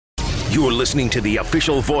You're listening to the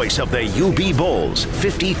official voice of the UB Bulls,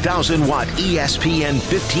 50,000-watt ESPN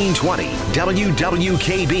 1520,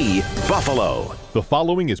 WWKB, Buffalo. The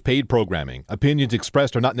following is paid programming. Opinions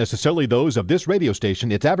expressed are not necessarily those of this radio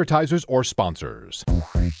station, its advertisers, or sponsors.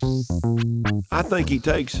 I think he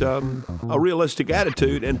takes a realistic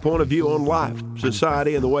attitude and point of view on life,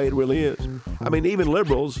 society, and the way it really is. I mean, even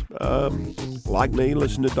liberals, like me,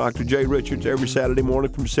 listen to Dr. Jay Richards every Saturday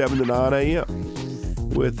morning from 7 to 9 a.m.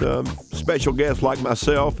 with special guests like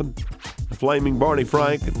myself and Flaming Barney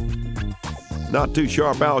Frank and Not Too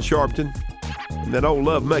Sharp Al Sharpton and that old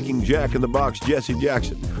love-making Jack-in-the-Box Jesse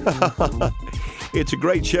Jackson. It's a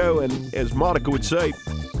great show, and as Monica would say,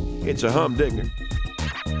 it's a humdinger.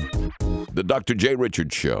 The Dr. J.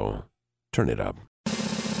 Richards Show. Turn it up.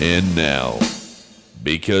 And now,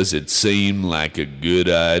 because it seemed like a good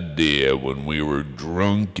idea when we were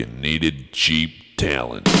drunk and needed cheap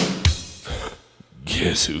talent,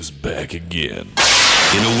 guess who's back again?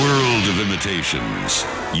 In a world of imitations,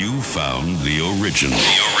 you found the original.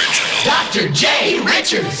 Dr. J.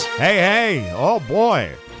 Richards. Hey, oh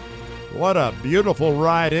boy. What a beautiful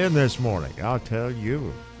ride in this morning, I'll tell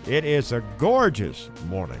you. It is a gorgeous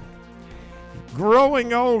morning.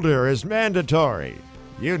 Growing older is mandatory.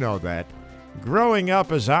 You know that. Growing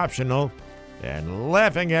up is optional, and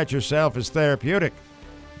laughing at yourself is therapeutic.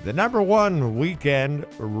 The number one weekend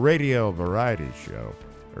radio variety show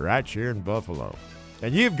right here in Buffalo.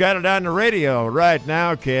 And you've got it on the radio right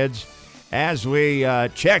now, kids, as we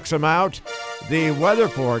check some out, the weather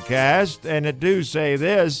forecast, and it do say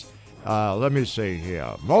this, let me see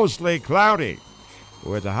here, mostly cloudy,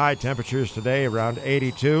 with the high temperatures today around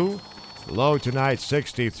 82, low tonight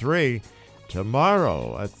 63.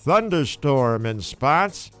 Tomorrow, a thunderstorm in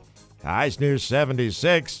spots, highs near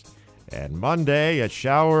 76, and Monday, a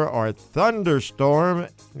shower or thunderstorm,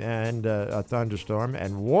 and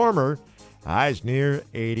warmer, highs near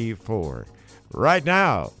 84. Right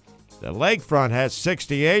now, the lakefront has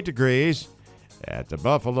 68 degrees. At the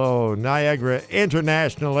Buffalo Niagara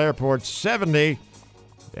International Airport, 70.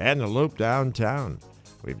 And the Loop downtown,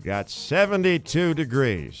 we've got 72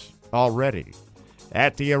 degrees already.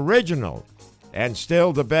 At the original, and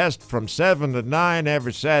still the best from 7 to 9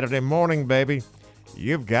 every Saturday morning, baby.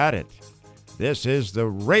 You've got it. This is the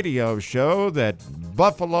radio show that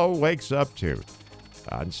Buffalo wakes up to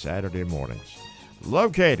on Saturday mornings.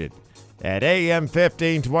 Located at AM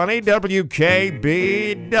 1520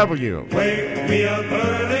 WKBW. Wake me up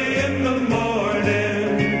early in the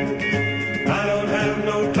morning. I don't have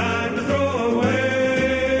no time to throw away.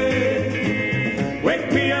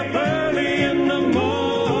 Wake me up early in the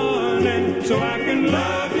morning so I can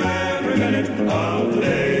love you every minute of the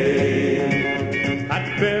day.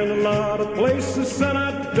 I've been a lot of places and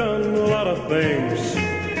I've done a lot of things.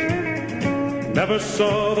 Never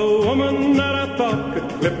saw the woman that I thought could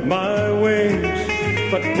clip my wings.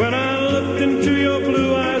 But when I looked into your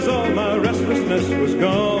blue eyes, all my restlessness was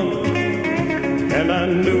gone. And I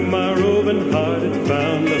knew my roving heart had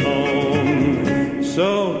found a home.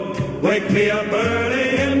 So wake me up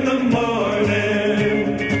early in the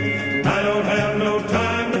morning. I don't have no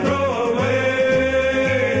time to throw away.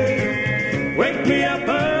 Wake me up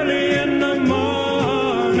early in the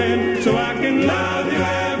morning so I can love you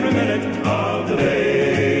every minute of the day.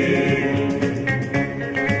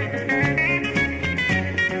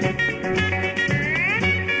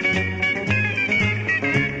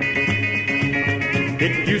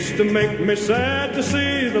 It used to make me sad to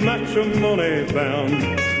see the matrimony bound,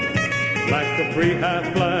 like a free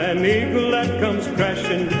high-flying eagle that comes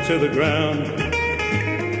crashing to the ground.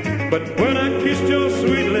 But when I kissed your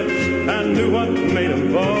sweet lips, I knew what made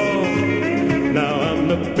them fall. Now I'm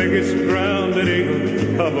the biggest grounded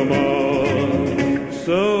eagle of them all.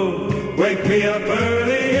 So wake me up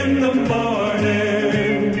early in the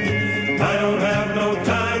morning. I don't have no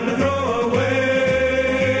time to throw away.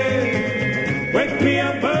 Wake me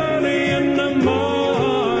up early in the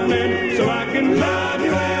morning so I can love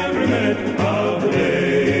you every minute of the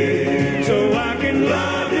day. So I can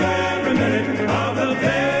love you every minute of the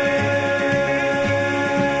day.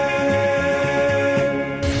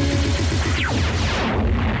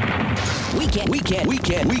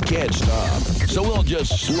 We can't stop, so we'll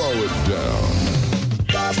just slow it down.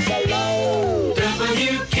 Buffalo.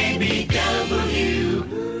 WKBW.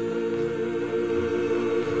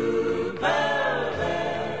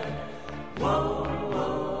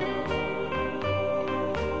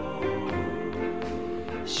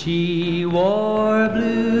 She wore blue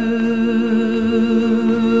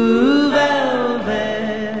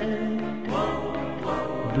velvet,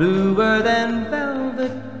 bluer than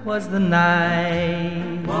velvet was the night.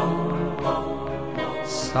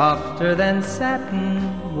 Softer than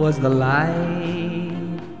satin was the light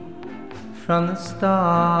from the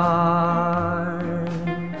stars.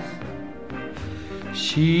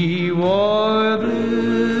 She wore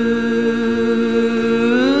blue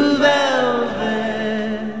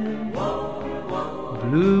velvet,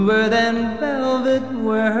 bluer than velvet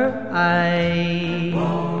were her eyes,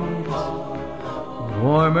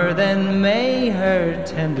 warmer than May her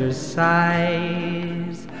tender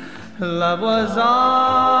sighs. Love was ours,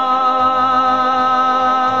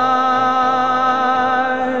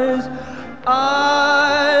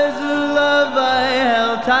 ours, love I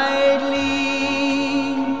held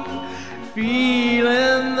tightly,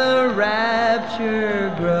 feeling the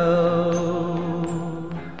rapture grow,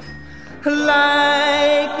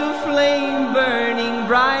 like a flame burning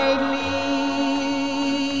brightly.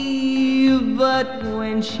 But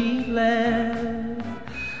when she left,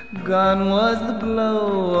 gone was the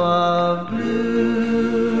glow of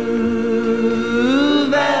blue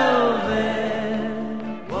velvet.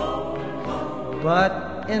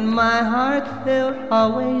 But in my heart there'll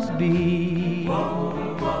always be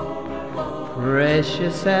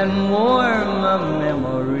precious and warm a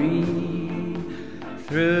memory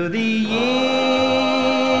through the years,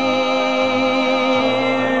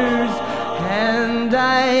 and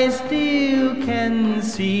I still can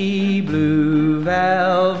see blue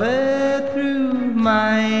velvet through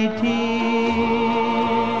my tears.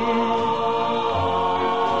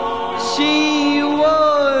 She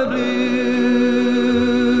wore blue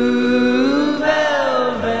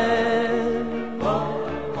velvet,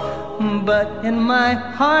 but in my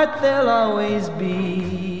heart there'll always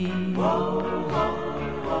be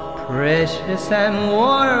precious and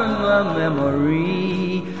warm a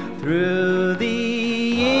memory through the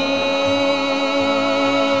years,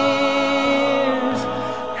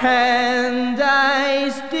 and I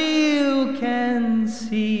still can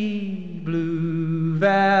see blue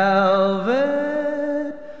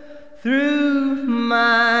velvet through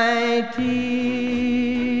my tears.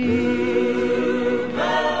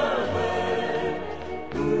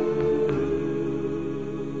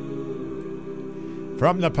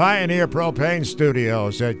 From the Pioneer Propane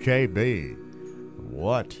Studios at KB,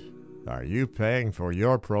 what are you paying for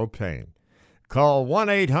your propane? Call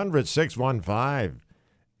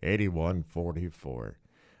 1-800-615-8144.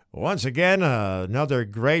 Once again, another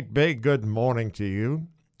great big good morning to you.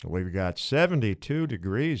 We've got 72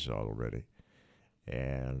 degrees already.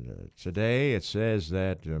 And today it says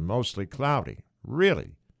that mostly cloudy,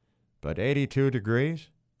 really. But 82 degrees,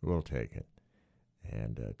 we'll take it.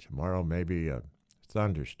 And tomorrow maybe a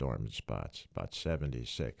thunderstorm in spots, about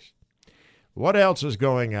 76. What else is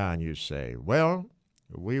going on, you say? Well,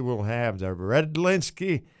 we will have the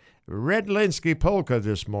Redlinsky polka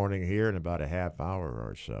this morning here in about a half hour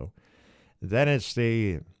or so. Then it's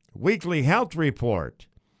the weekly health report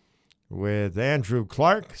with Andrew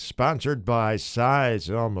Clark, sponsored by Size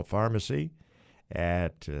Elma Pharmacy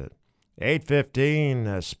at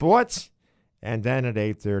 8:15 sports, and then at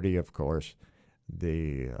 8:30, of course,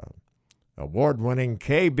 the award-winning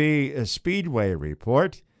KB Speedway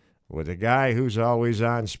report with a guy who's always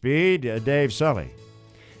on speed, Dave Sully.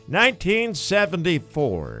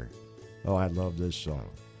 1974. Oh, I love this song.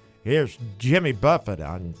 Here's Jimmy Buffett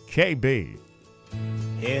on KB.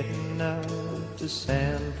 Heading up to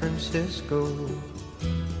San Francisco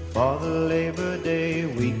for the Labor Day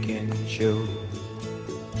weekend show.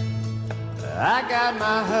 I got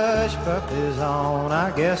my hush puppies on.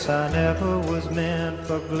 I guess I never was meant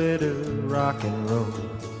for glitter rock and roll.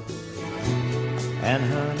 And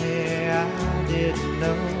honey, I didn't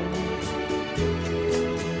know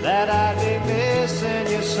that I'd be missing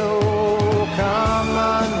you so. Come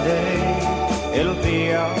Monday, it'll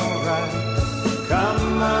be alright.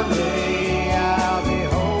 Come Monday, I'll be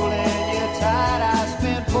holding you tight. I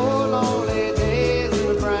spent 4 lonely days in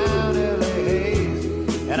the brown LA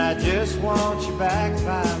haze, and I just want you back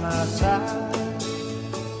by my side.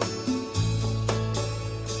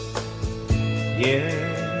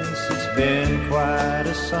 Yes, it's been quite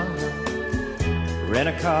a summer,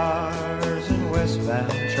 rent-a-cars and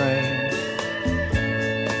westbound trains,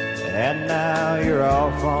 and now you're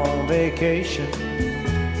off on vacation,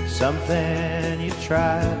 something you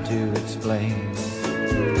tried to explain.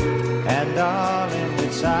 And darling,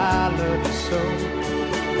 it's I love you so,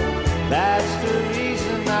 that's the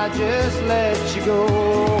reason I just let you go.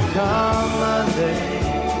 Come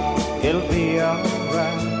Monday, it'll be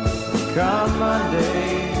alright. Come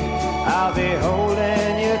Monday, I'll be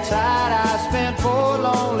holding you tight. I spent 4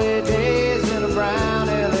 lonely days in a brown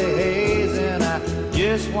LA haze, and I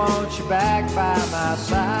just want you back by my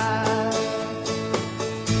side.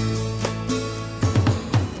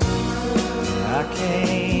 I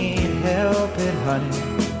can't help it, honey.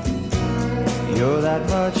 You're that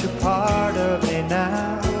much a part of me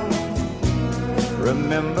now.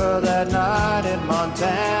 Remember that night in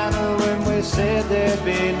Montana when we said there'd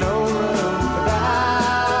be no room for doubt.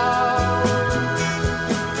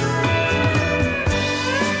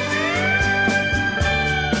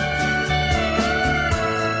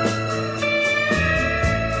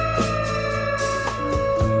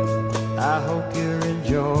 I hope you're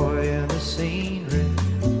enjoying the scenery.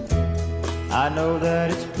 I know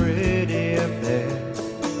that it's pretty up there.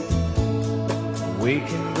 We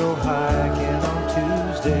can go hiking on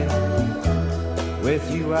Tuesday. With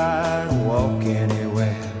you I'd walk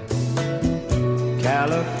anywhere.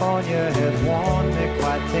 California has worn me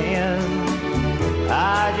quite thin.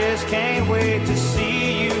 I just can't wait to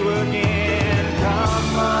see you again.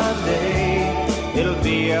 Come Monday, it'll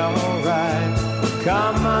be alright.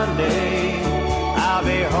 Come Monday, I'll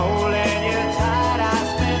be holding you tight. I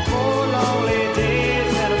spent 4 lonely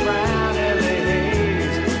days in a brown LA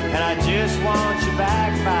haze, and I just want you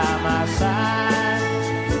back by my side.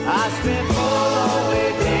 I spent 4 lonely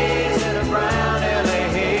days in a brown LA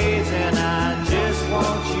haze, and I just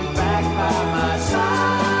want you back by my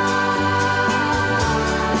side.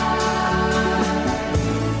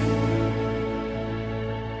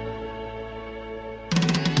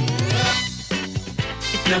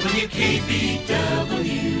 WKBW.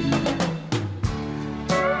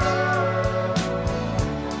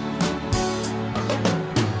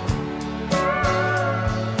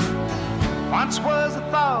 Once was a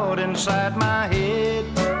thought inside my head.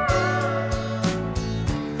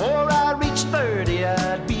 Before I reached 30,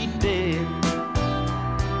 I'd be dead.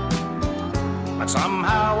 But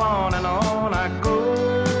somehow on and on I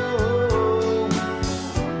go.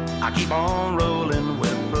 I keep on rolling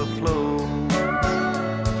with the flow.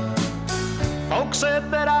 Folks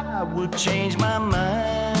said that I would change my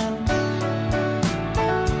mind.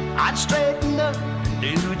 I'd straighten up and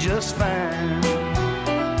do just fine.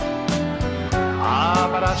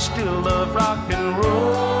 But I still love rock and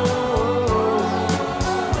roll.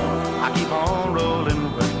 I keep on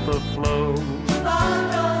rolling with the flow.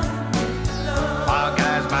 While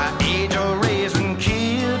guys my age are raising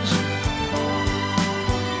kids,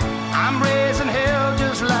 I'm raising hell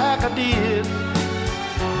just like I did.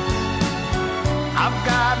 I've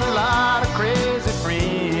got a lot of crazy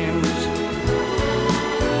friends,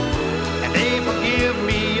 and they forgive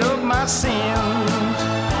me of my sins.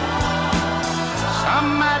 Some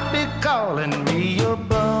might be calling me a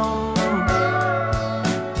bum,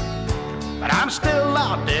 but I'm still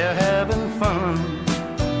out there having fun.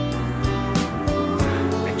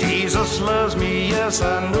 And Jesus loves me, yes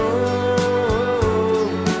I know.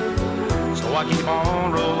 So I keep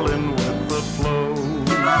on rolling with the flow.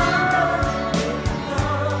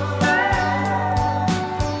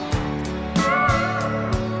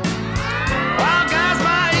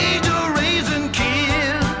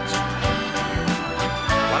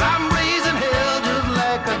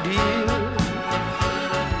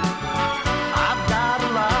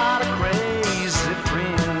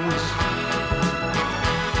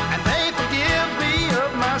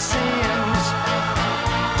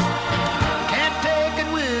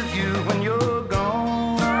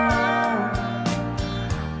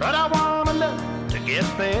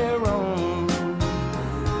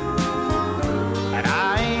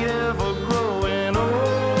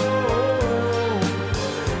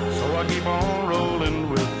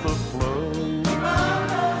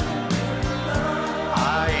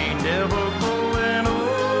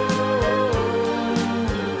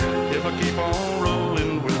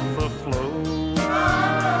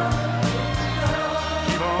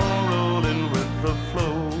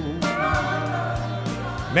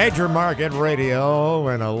 Major market radio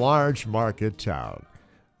in a large market town.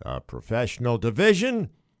 A professional division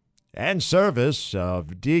and service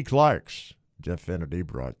of D. Clark's Definity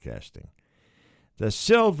Broadcasting. The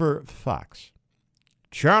Silver Fox.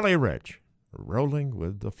 Charlie Rich, rolling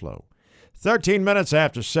with the flow. 13 minutes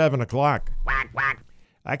after 7 o'clock. Quack, quack.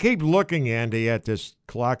 I keep looking, Andy, at this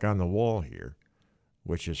clock on the wall here,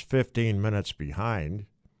 which is 15 minutes behind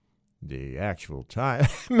the actual time.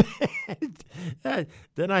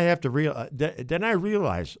 Then I have to then I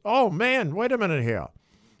realize, oh man, wait a minute here.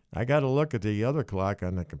 I got to look at the other clock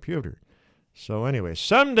on the computer. So anyway,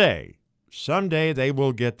 someday they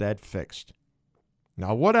will get that fixed.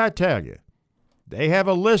 Now, what I tell you, they have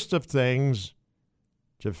a list of things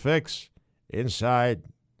to fix inside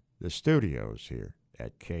the studios here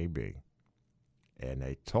at KB. And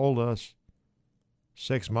they told us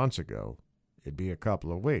 6 months ago it'd be a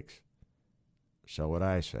couple of weeks. So what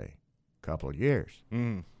I say, couple of years.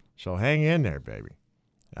 So hang in there, baby.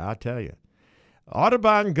 I'll tell you.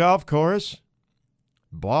 Audubon Golf Course,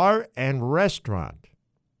 bar and restaurant.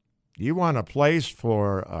 You want a place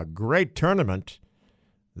for a great tournament?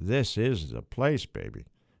 This is the place, baby.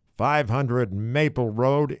 500 Maple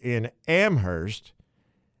Road in Amherst.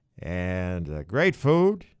 And great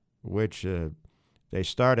food, which they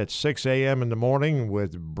start at 6 a.m. in the morning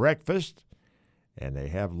with breakfast. And they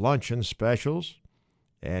have luncheon specials.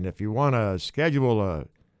 And if you want to schedule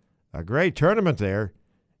a great tournament there,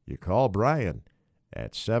 you call Brian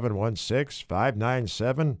at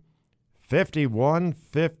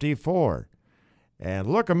 716-597-5154. And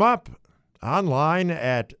look him up online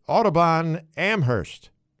at Audubon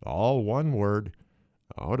Amherst. All one word,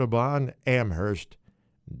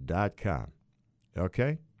 AudubonAmherst.com.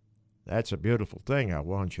 Okay? That's a beautiful thing, I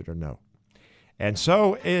want you to know. And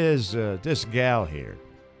so is this gal here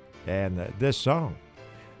and this song.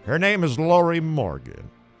 Her name is Lori Morgan.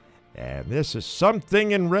 And this is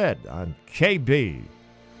Something in Red on KB.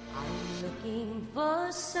 I'm looking for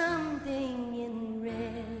something in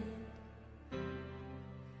red.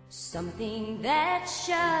 Something that's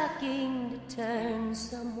shocking to turn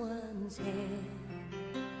someone's head.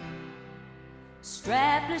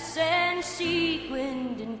 Strapless and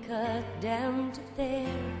sequined and cut down to fair.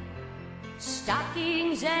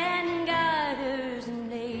 Stockings and garters and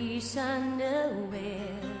lace underwear.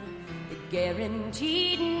 The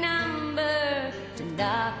guaranteed number to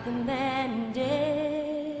knock the man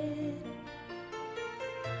dead.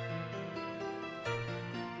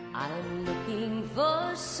 I'm looking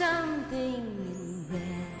for something in red.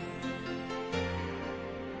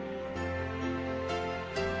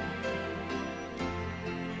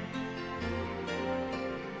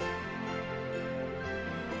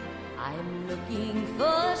 I'm looking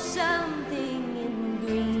for something in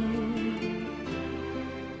green,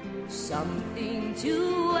 something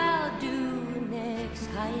to outdo the next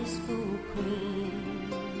high school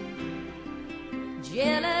queen.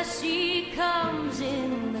 Jealousy comes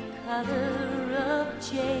in the color of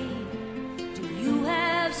jade. Do you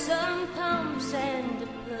have some pumps and a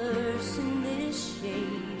purse in this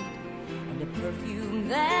shade? And a perfume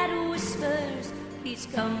that whispers, please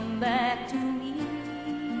come back to me.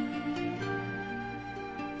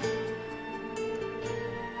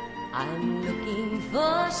 I'm looking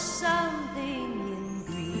for something in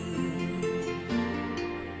green.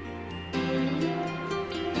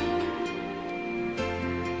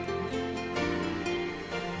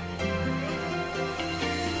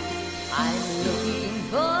 I'm looking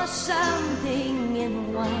for something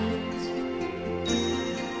in white,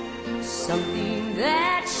 something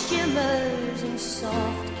that shimmers in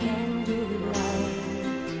soft candlelight.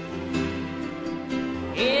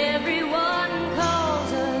 Everyone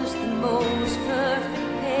calls us the most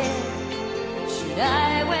perfect pair. Should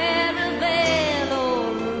I wear a veil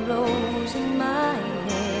or a rose in my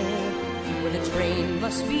hair? Well, the train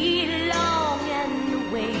must be long and the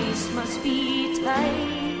waist must be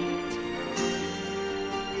tight.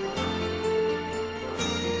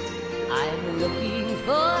 I'm looking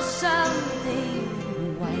for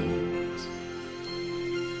something white.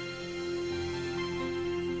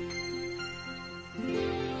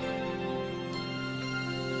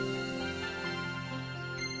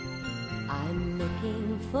 I'm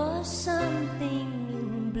looking for something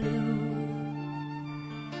in blue,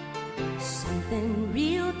 something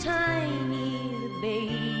real tiny, the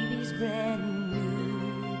baby's brand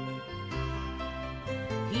new.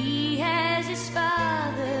 He has his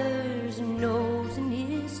father's nose and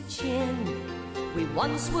his chin. We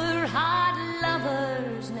once were hot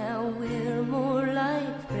lovers, now we're more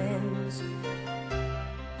like friends.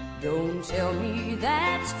 Don't tell me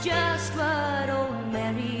that's just what old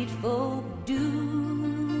married folk do.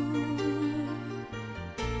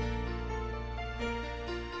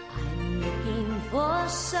 I'm looking for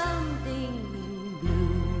something in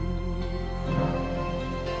blue.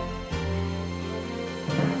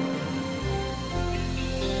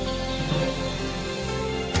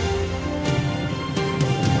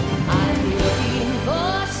 I'm looking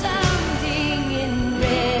for something in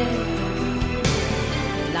red,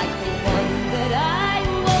 like the one that I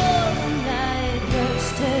wore when I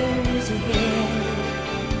first turned his head.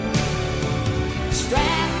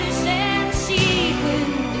 Strapless and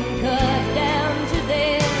sequined and cut down to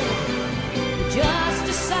there, just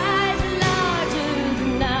a size larger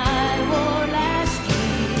than I wore last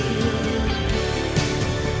year.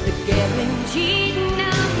 The guaranteed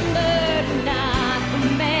number to knock the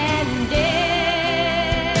man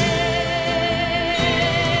dead.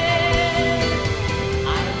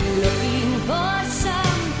 I'm looking for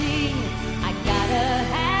something, I gotta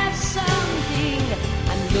have something.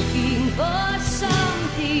 I'm looking for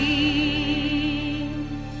something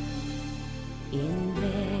in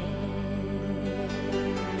there.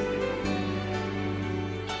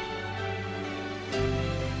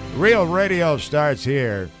 Real radio starts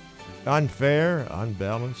here. Unfair,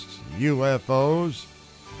 unbalanced, UFOs,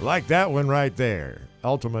 like that one right there.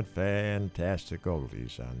 Ultimate fantastic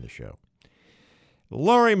oldies on the show.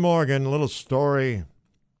 Lori Morgan, a little story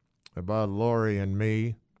about Lori and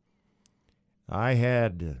me. I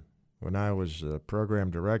had, when I was program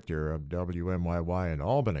director of WMYY in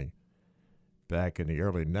Albany back in the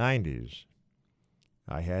early 90s,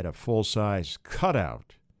 I had a full-size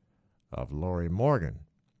cutout of Lori Morgan.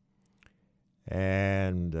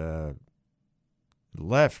 And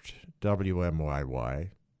left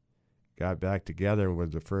WMYY, got back together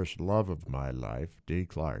with the first love of my life, Dee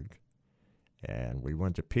Clark, and we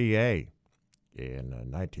went to PA in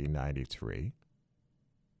 1993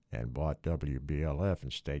 and bought WBLF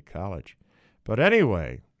in State College. But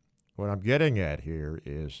anyway, what I'm getting at here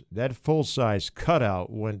is that full-size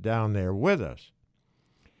cutout went down there with us,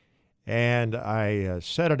 and I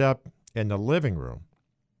set it up in the living room.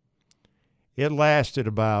 It lasted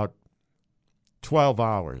about 12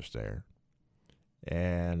 hours there.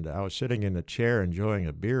 And I was sitting in the chair enjoying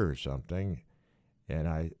a beer or something, and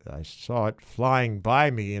I saw it flying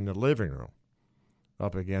by me in the living room,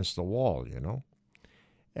 up against the wall, you know.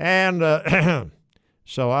 And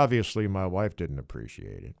so obviously my wife didn't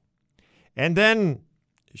appreciate it. And then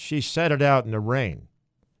she set it out in the rain.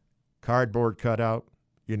 Cardboard cutout,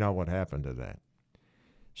 you know what happened to that.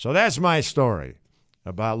 So that's my story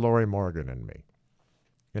about Lori Morgan and me.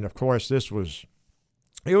 And, of course, it was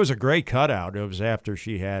a great cutout. It was after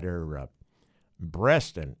she had her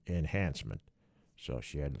breast enhancement. So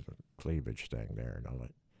she had the cleavage thing there, and all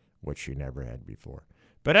that, which she never had before.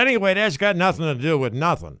 But anyway, that's got nothing to do with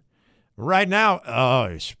nothing. Right now,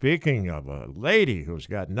 speaking of a lady who's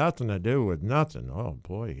got nothing to do with nothing, oh,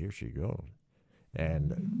 boy, here she goes.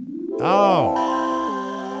 And,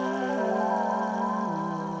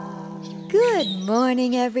 Good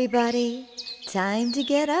morning, everybody. Time to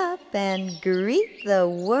get up and greet the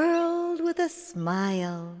world with a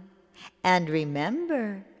smile. And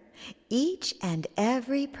remember, each and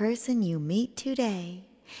every person you meet today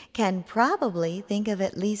can probably think of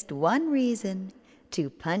at least one reason to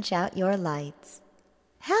punch out your lights.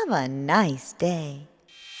 Have a nice day.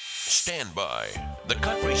 Stand by. The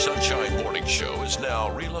Country Sunshine Morning Show is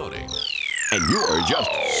now reloading. And you're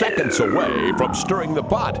just seconds away from stirring the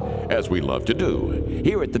pot, as we love to do,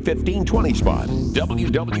 here at the 1520 spot,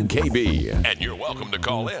 WWKB. And you're welcome to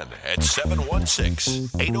call in at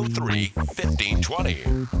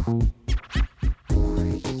 716-803-1520.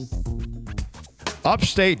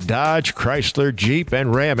 Upstate Dodge, Chrysler, Jeep,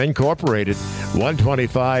 and Ram Incorporated,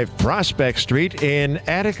 125 Prospect Street in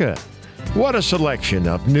Attica. What a selection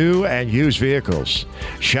of new and used vehicles.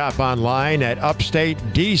 Shop online at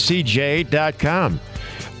upstatedcj.com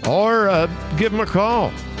or give them a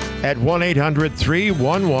call at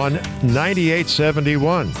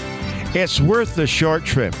 1-800-311-9871. It's worth the short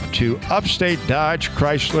trip to Upstate Dodge,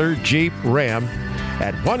 Chrysler, Jeep, Ram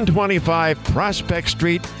at 125 Prospect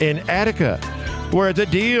Street in Attica, where the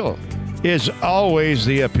deal is always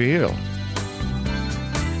the appeal.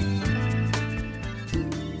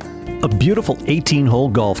 A beautiful 18-hole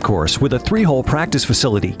golf course with a 3-hole practice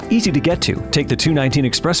facility, easy to get to. Take the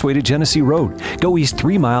 219 Expressway to Genesee Road. Go east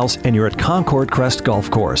 3 miles and you're at Concord Crest Golf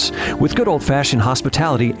Course with good old-fashioned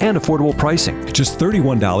hospitality and affordable pricing. Just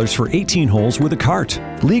 $31 for 18 holes with a cart.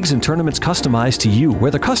 Leagues and tournaments customized to you, where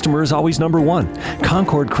the customer is always number one.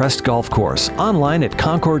 Concord Crest Golf Course. Online at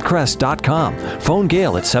concordcrest.com. Phone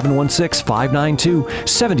Gail at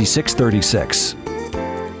 716-592-7636.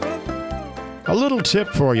 A little tip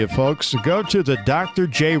for you, folks. Go to the Dr.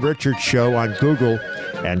 J. Richards Show on Google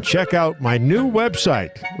and check out my new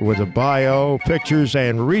website with a bio, pictures,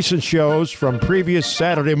 and recent shows from previous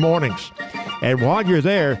Saturday mornings. And while you're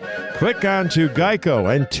there, click on to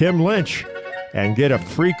Geico and Tim Lynch and get a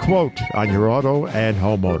free quote on your auto and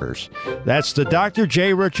homeowners. That's the Dr.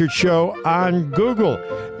 J. Richards Show on Google.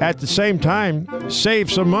 At the same time, save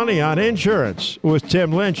some money on insurance with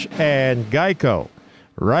Tim Lynch and Geico.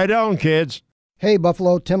 Right on, kids. Hey,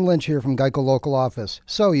 Buffalo, Tim Lynch here from Geico Local Office.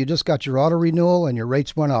 So, you just got your auto renewal and your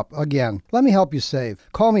rates went up again. Let me help you save.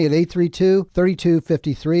 Call me at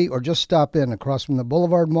 832-3253 or just stop in across from the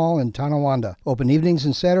Boulevard Mall in Tonawanda. Open evenings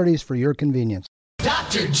and Saturdays for your convenience.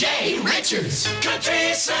 Dr. J. Richards,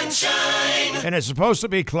 Country Sunshine. And it's supposed to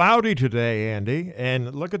be cloudy today, Andy,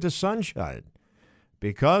 and look at the sunshine.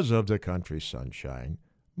 Because of the Country Sunshine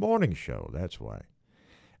Morning Show, that's why.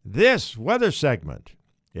 This weather segment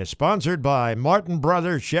is sponsored by Martin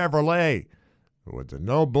Brothers Chevrolet. With the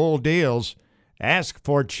no bull deals, ask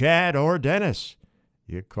for Chad or Dennis.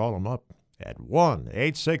 You call them up at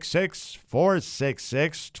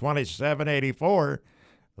 1-866-466-2784,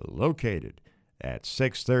 located at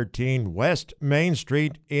 613 West Main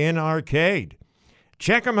Street in Arcade.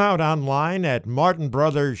 Check them out online at Martin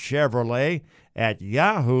Brothers Chevrolet at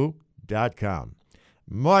yahoo.com.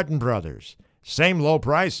 Martin Brothers, same low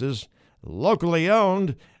prices, locally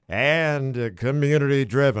owned, and community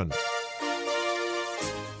driven.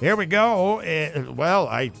 Here we go.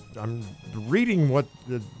 I'm reading what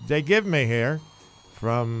they give me here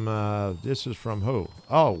from, this is from who?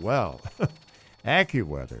 Oh, well,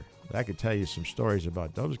 AccuWeather. I could tell you some stories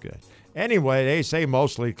about those guys. Anyway, they say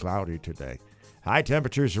mostly cloudy today. High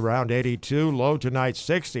temperatures around 82, low tonight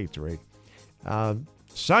 63.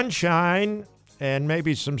 Sunshine and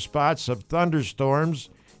maybe some spots of thunderstorms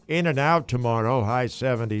in and out tomorrow, high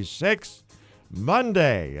 76.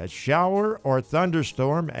 Monday, a shower or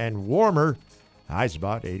thunderstorm and warmer, highs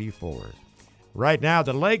about 84. Right now,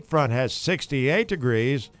 the lakefront has 68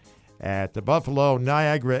 degrees. At the Buffalo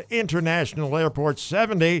Niagara International Airport,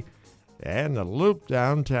 70. And the Loop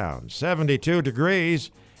downtown, 72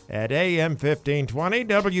 degrees at AM 1520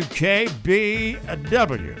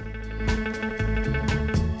 WKBW.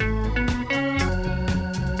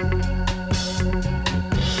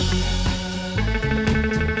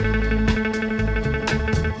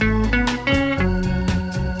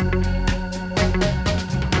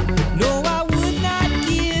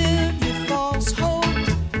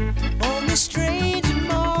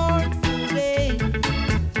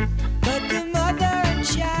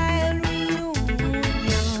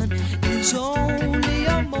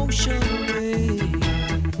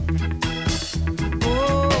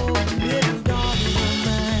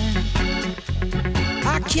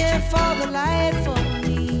 Can't for the life of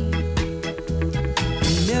me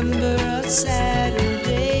remember a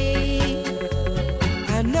Saturday.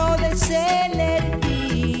 I know they say let it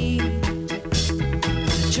be,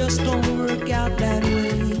 it just don't work out that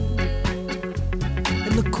way.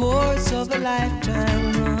 And the course of a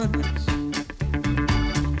lifetime runs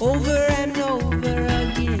over and over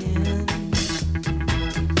again.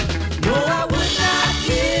 No, I would not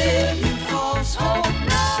give you false hope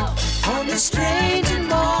on the strange and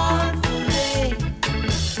mournful day,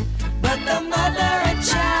 but the mother and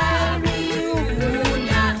child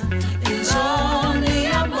reunion is only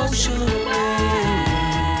a motion away.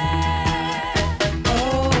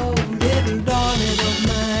 Oh, little darling of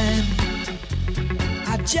mine,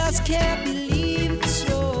 I just can't believe it's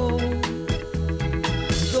so,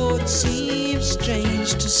 though it seems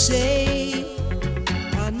strange to say,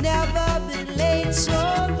 I've never been late so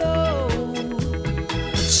low.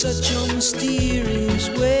 Such a mysterious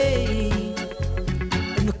way,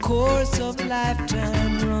 and the course of a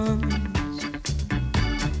lifetime runs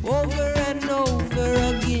over and over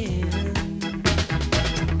again.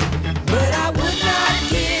 But I would not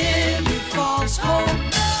give you false hope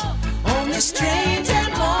on this strange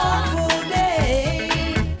and mournful day,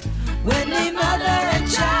 when the mother and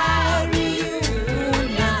child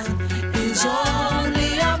reunion is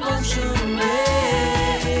only a motion away.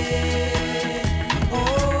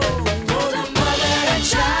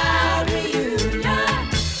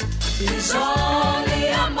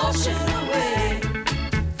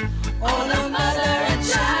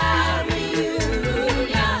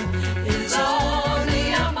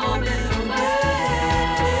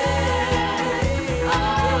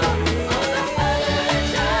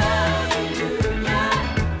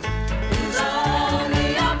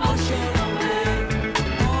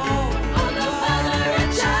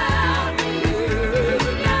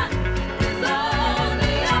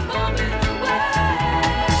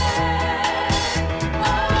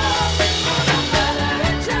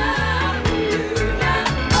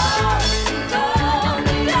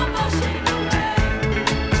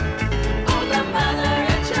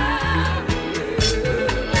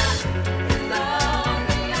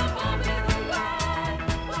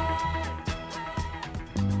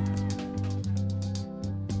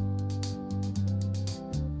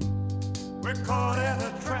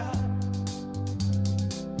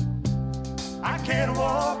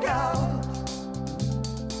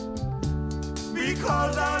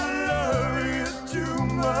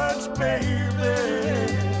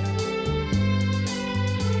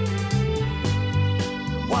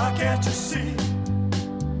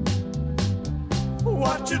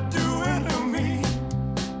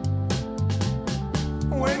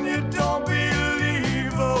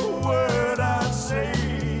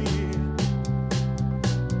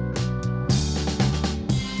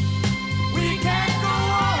 We can't go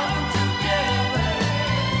on.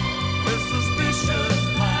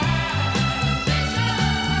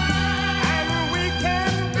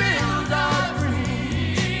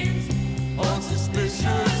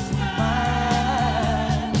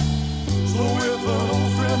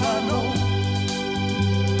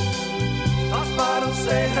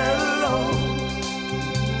 say hello,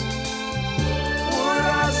 would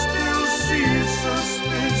I still see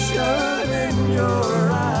suspicion in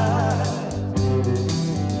your eyes?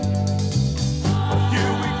 But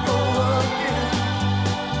here we go again,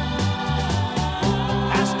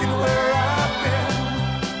 asking where I've been.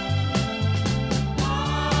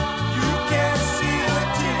 You can't see the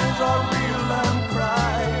tears are real, I'm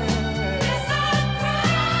crying. Yes, I'm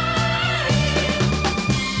crying.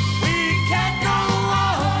 We can't go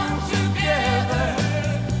on together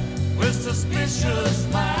with suspicious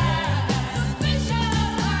minds.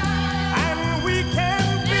 And we can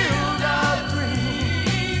build our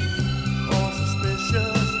dreams on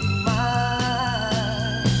suspicious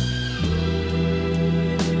minds.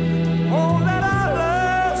 Oh, let our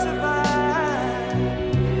love survive.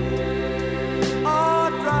 Oh,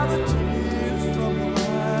 dry the tears from your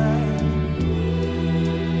eyes.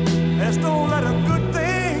 Let's don't let a good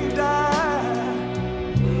thing die.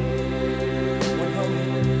 Well, honey,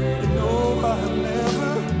 you know I've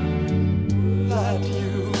never lied to you.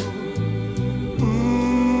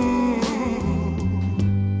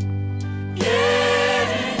 Yeah,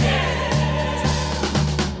 yeah.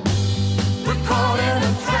 We're caught in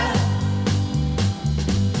a trap.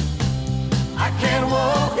 I can't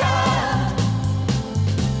walk out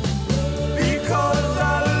because I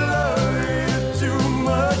love you too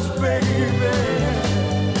much, baby.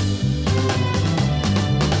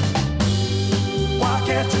 Why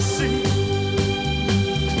can't you see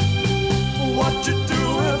what you're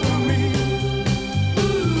doing to me?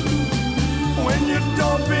 When you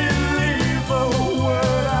don't believe a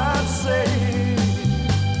word I say,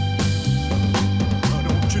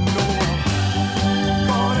 don't you know I'm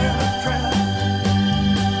caught in a trap?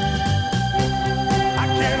 I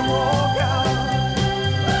can't walk out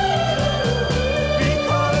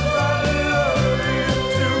because I love you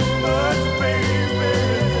too much, baby.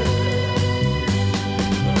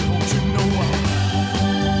 Don't you know I'm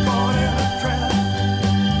caught in a trap?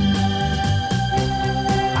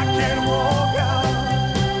 I can't walk out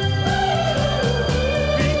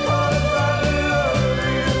because I love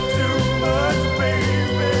you too much,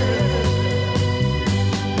 baby.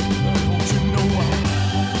 Don't you know I'm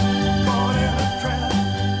caught in a trap?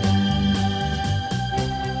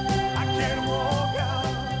 I can't walk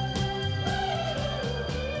out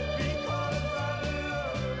because I love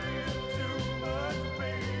you too much,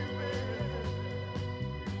 baby.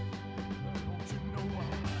 Don't you know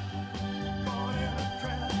I'm caught in a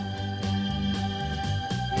trap?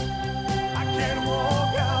 I can't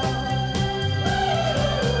walk out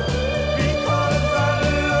because I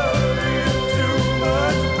love you too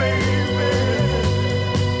much, baby.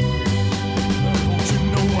 Don't you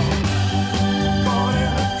know I'm caught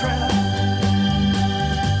in a trap?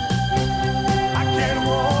 I can't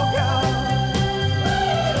walk out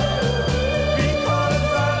because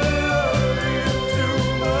I love you too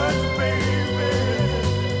much, baby.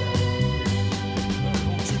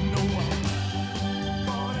 Don't you know I'm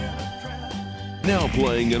caught in a trap? Now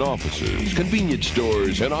playing in offices, convenience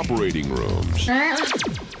stores, and operating rooms.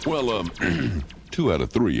 Well, 2 out of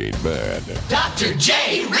 3 ain't bad. Dr.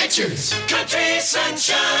 J. Richards, Country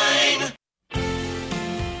Sunshine.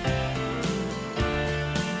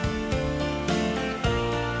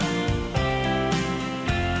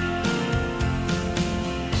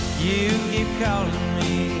 You keep calling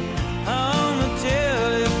me on the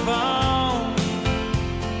telephone.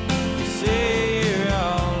 You say you're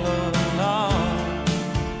all alone.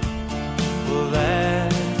 Well,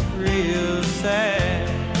 that's real sad.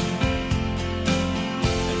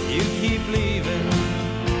 And you keep leaving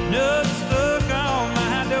notes stuck on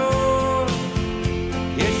my door.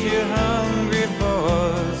 Guess you're hungry for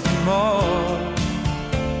some more.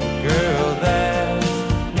 Girl, that's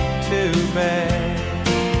too bad.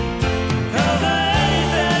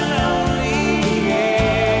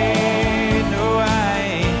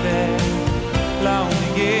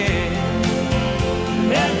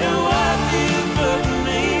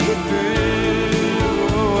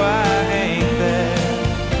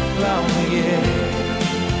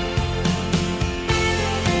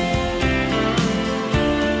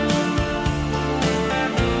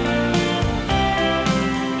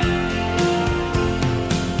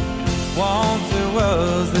 Once there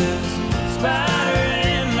was this spider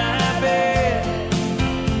in my bed.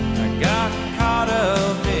 I got caught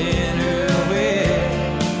up in her web.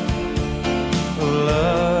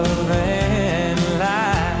 Love and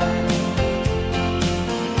life.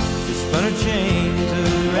 She spun her chains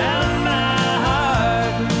around my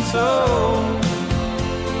heart and soul,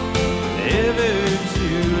 never to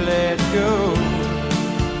let go.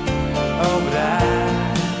 Oh, but I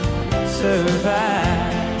survived.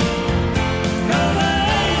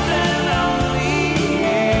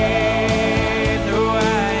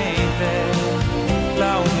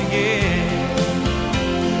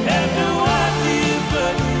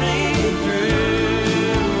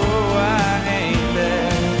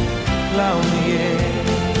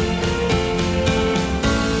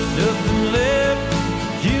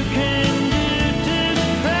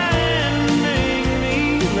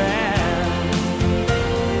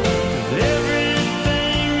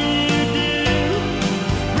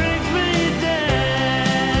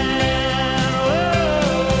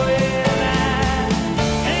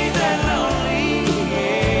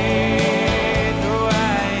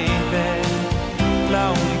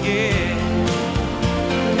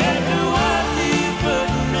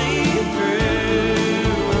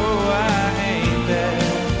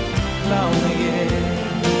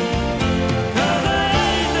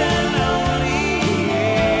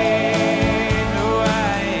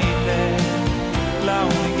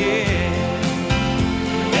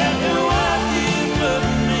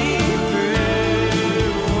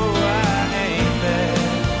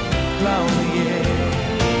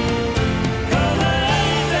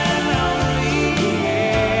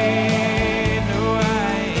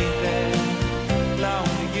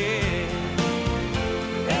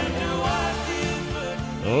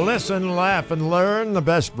 Listen, laugh, and learn the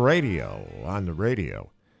best radio on the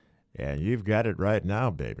radio. And you've got it right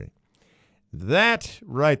now, baby. That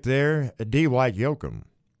right there, D. White Yoakum.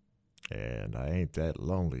 And I ain't that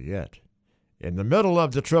lonely yet. In the middle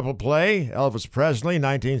of the triple play, Elvis Presley,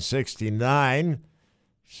 1969,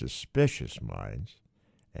 Suspicious Minds.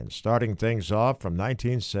 And starting things off from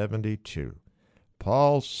 1972,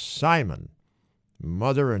 Paul Simon,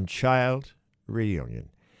 Mother and Child Reunion.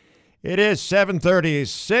 It is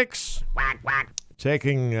 7:36. Quack, quack.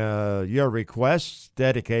 Taking your requests,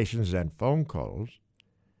 dedications, and phone calls,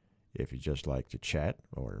 if you just like to chat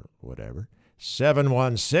or whatever.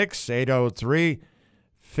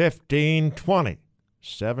 716-803-1520.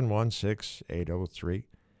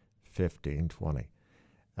 716-803-1520.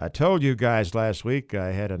 I told you guys last week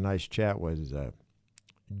I had a nice chat with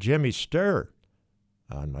Jimmy Sturr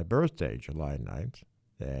on my birthday, July 9th,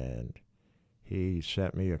 and he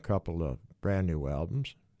sent me a couple of brand new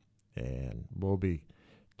albums, and we'll be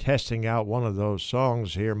testing out one of those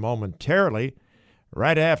songs here momentarily,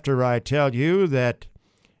 right after I tell you that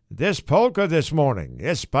this polka this morning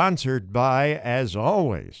is sponsored by, as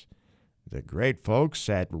always, the great folks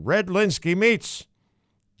at Redlinski Meats.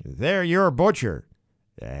 They're your butcher,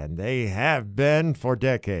 and they have been for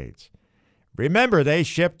decades. Remember, they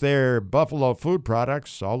ship their Buffalo food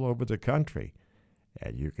products all over the country,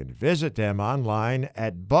 and you can visit them online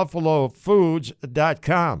at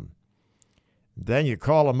buffalofoods.com. Then you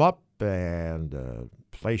call them up and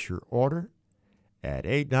place your order at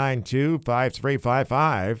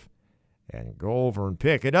 892-5355 and go over and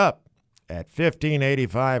pick it up at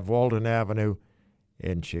 1585 Walden Avenue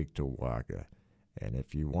in Cheektowaga. And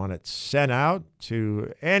if you want it sent out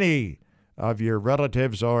to any of your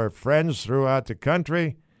relatives or friends throughout the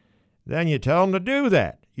country, then you tell them to do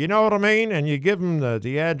that. You know what I mean? And you give them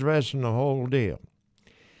the address and the whole deal.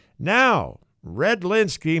 Now,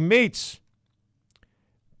 Redlinski Meats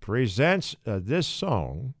presents this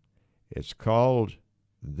song. It's called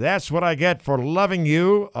That's What I Get for Loving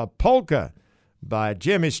You, a polka by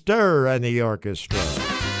Jimmy Sturr and the orchestra.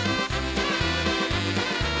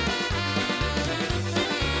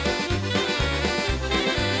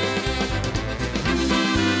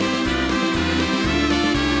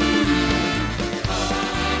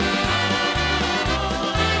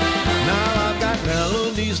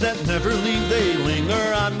 That never leave, they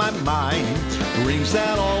linger on my mind. Dreams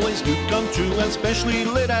that always do come true, especially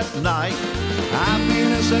late at night.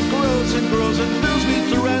 Happiness that grows and grows and fills me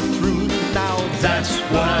through and through. Now that's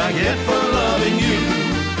what I get for loving you.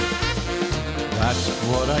 That's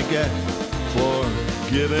what I get for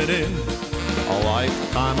giving in a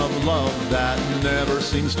lifetime of love that never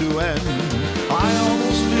seems to end. I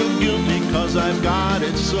almost feel guilty 'cause I've got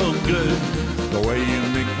it so good. The way you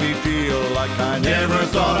make me feel like I never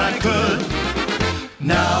thought I could.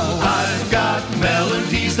 Now I've got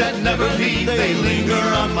melodies that never leave, they linger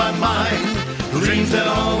on my mind. Dreams that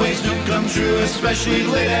always do come true, especially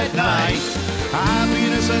late at night.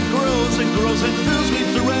 Happiness that grows and grows and fills me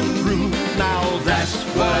through and through. Now that's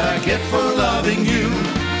what I get for loving you.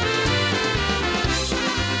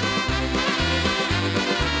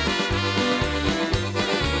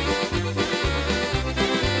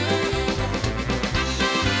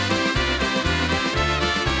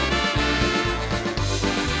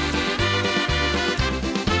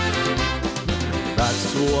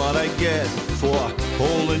 What I get for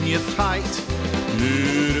holding you tight.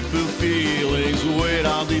 Beautiful feelings way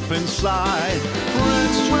down deep inside.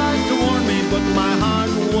 Friends tried to warn me, but my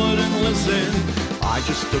heart wouldn't listen. I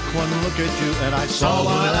just took one look at you and I saw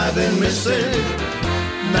what I've been missing.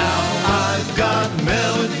 Now I've got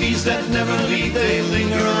melodies that never leave, they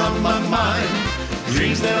linger on my mind.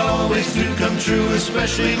 Dreams that always do come true,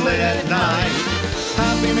 especially late at night.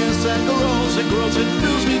 Happiness that grows and grows and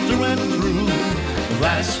fills me through and through.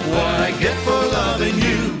 That's what I get for loving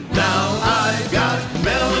you. Now I've got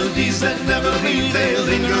melodies that never leave, they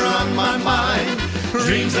linger on my mind.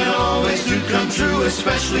 Dreams that always do come true,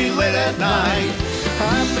 especially late at night.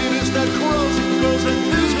 Happiness that grows and grows and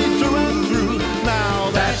fills me through and through. Now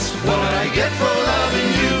that's what I get for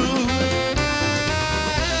loving you.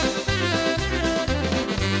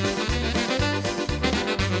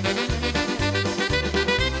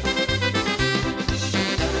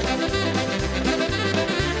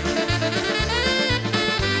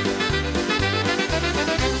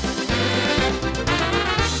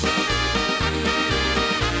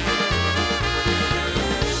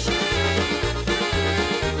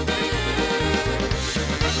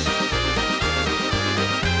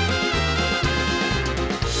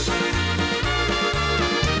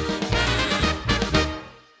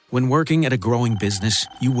 When working at a growing business,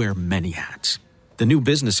 you wear many hats. the new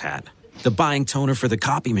business hat, the buying toner for the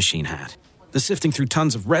copy machine hat, the sifting through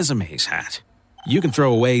tons of resumes hat. You can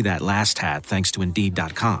throw away that last hat thanks to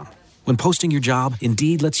Indeed.com. When posting your job,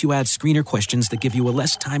 Indeed lets you add screener questions that give you a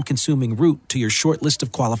less time-consuming route to your short list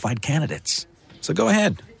of qualified candidates. So go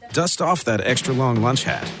ahead, dust off that extra long lunch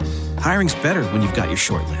hat. Hiring's better when you've got your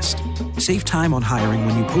short list. Save time on hiring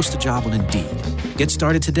when you post a job on Indeed. Get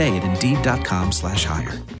started today at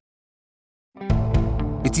Indeed.com/hire.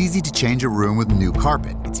 It's easy to change a room with new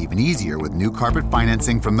carpet. It's even easier with new carpet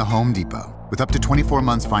financing from the Home Depot. With up to 24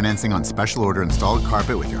 months financing on special order installed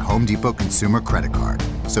carpet with your Home Depot consumer credit card.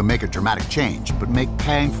 So make a dramatic change, but make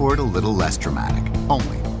paying for it a little less dramatic.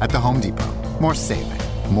 Only at the Home Depot. More saving,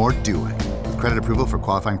 more doing. With credit approval for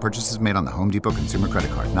qualifying purchases made on the Home Depot consumer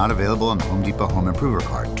credit card. Not available on the Home Depot Home Improver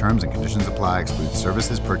card. Terms and conditions apply. Excludes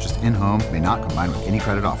services purchased in-home. May not combine with any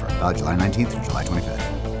credit offer. Valid July 19th through July 25th.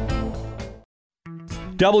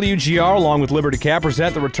 WGR, along with Liberty Cab,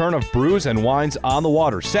 present the return of Brews and Wines on the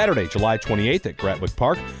Water, Saturday, July 28th at Gratwick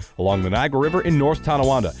Park, along the Niagara River in North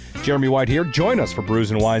Tonawanda. Jeremy White here. Join us for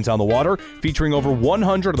Brews and Wines on the Water, featuring over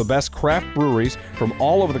 100 of the best craft breweries from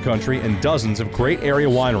all over the country and dozens of great area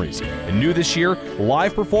wineries. And new this year,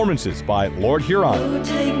 live performances by Lord Huron.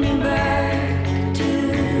 Take me back to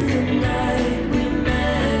the night we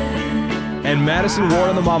met. And Madison Ward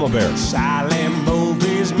and the Mama Bear. Silent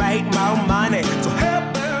movies make more money, so help.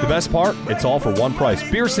 The best part, it's all for one price.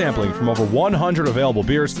 Beer sampling from over 100 available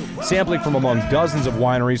beers, sampling from among dozens of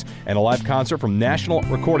wineries, and a live concert from national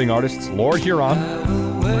recording artists Lord Huron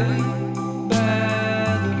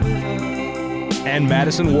and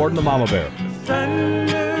Madison Ward and the Mama Bear.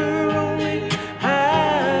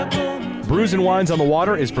 Brews and Wines on the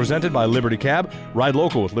Water is presented by Liberty Cab. Ride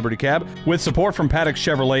local with Liberty Cab, with support from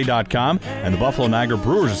PaddockChevrolet.com and the Buffalo Niagara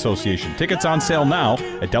Brewers Association. Tickets on sale now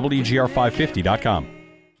at WGR550.com.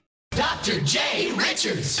 Dr. J.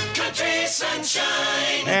 Richards, Country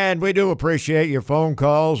Sunshine. And we do appreciate your phone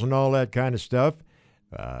calls and all that kind of stuff.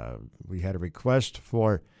 We had a request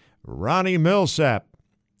for Ronnie Millsap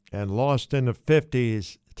and Lost in the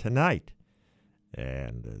 50s tonight.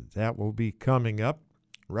 And that will be coming up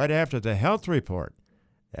right after the health report.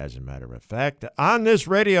 As a matter of fact, on this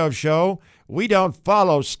radio show, we don't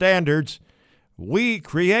follow standards. We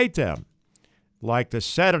create them. Like the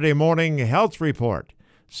Saturday morning health report.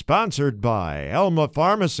 Sponsored by Elma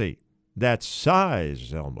Pharmacy. That's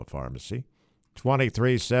Size Elma Pharmacy.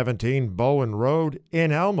 2317 Bowen Road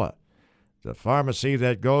in Elma. The pharmacy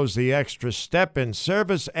that goes the extra step in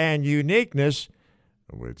service and uniqueness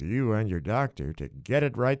with you and your doctor to get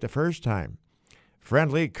it right the first time.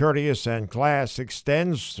 Friendly, courteous, and class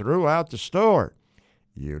extends throughout the store.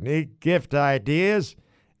 Unique gift ideas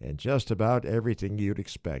and just about everything you'd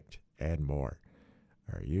expect and more.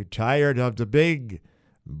 Are you tired of the big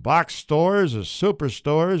box stores or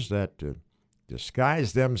superstores that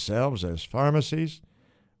disguise themselves as pharmacies?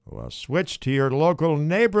 Well, switch to your local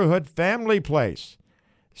neighborhood family place.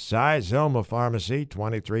 Size Elma Pharmacy,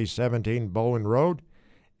 2317 Bowen Road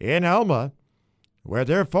in Elma, where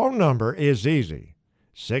their phone number is easy,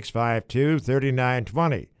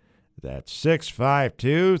 652-3920. That's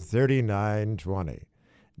 652-3920.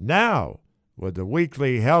 Now, with the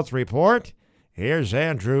weekly health report, here's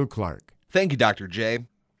Andrew Clark. Thank you, Dr. J.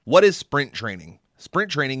 What is sprint training? Sprint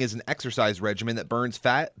training is an exercise regimen that burns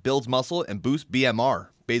fat, builds muscle, and boosts BMR,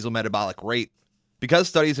 basal metabolic rate. Because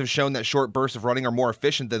studies have shown that short bursts of running are more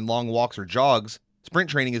efficient than long walks or jogs, sprint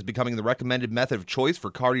training is becoming the recommended method of choice for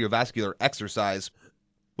cardiovascular exercise.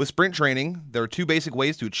 With sprint training, there are two basic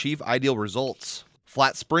ways to achieve ideal results: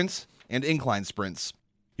 flat sprints and incline sprints.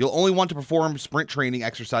 You'll only want to perform sprint training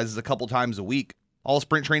exercises a couple times a week. All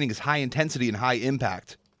sprint training is high intensity and high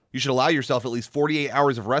impact. You should allow yourself at least 48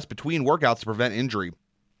 hours of rest between workouts to prevent injury.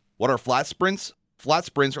 What are flat sprints? Flat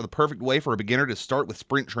sprints are the perfect way for a beginner to start with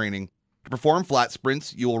sprint training. To perform flat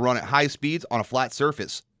sprints, you will run at high speeds on a flat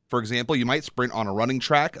surface. For example, you might sprint on a running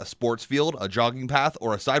track, a sports field, a jogging path,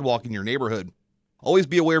 or a sidewalk in your neighborhood. Always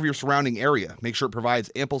be aware of your surrounding area. Make sure it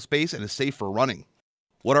provides ample space and is safe for running.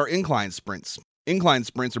 What are incline sprints? Incline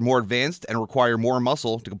sprints are more advanced and require more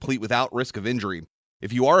muscle to complete without risk of injury.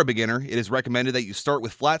 If you are a beginner, it is recommended that you start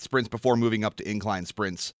with flat sprints before moving up to incline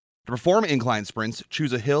sprints. To perform incline sprints,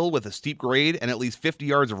 choose a hill with a steep grade and at least 50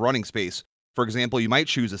 yards of running space. For example, you might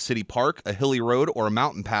choose a city park, a hilly road, or a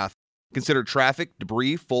mountain path. Consider traffic,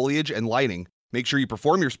 debris, foliage, and lighting. Make sure you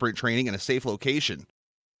perform your sprint training in a safe location.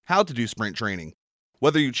 How to do sprint training.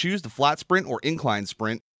 Whether you choose the flat sprint or incline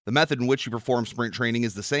sprint, the method in which you perform sprint training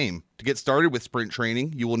is the same. To get started with sprint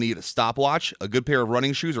training, you will need a stopwatch, a good pair of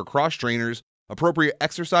running shoes or cross trainers, appropriate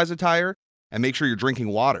exercise attire, and make sure you're drinking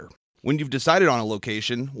water. When you've decided on a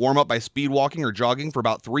location, warm up by speed walking or jogging for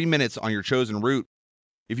about 3 minutes on your chosen route.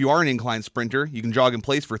 If you are an incline sprinter, you can jog in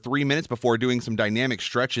place for 3 minutes before doing some dynamic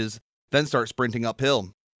stretches, then start sprinting uphill.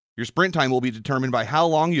 Your sprint time will be determined by how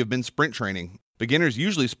long you have been sprint training. Beginners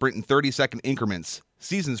usually sprint in 30-second increments.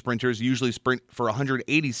 Seasoned sprinters usually sprint for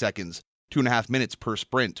 180 seconds, 2.5 minutes per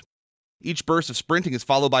sprint. Each burst of sprinting is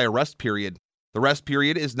followed by a rest period. The rest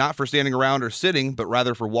period is not for standing around or sitting, but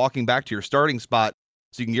rather for walking back to your starting spot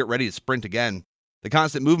so you can get ready to sprint again. The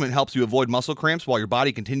constant movement helps you avoid muscle cramps while your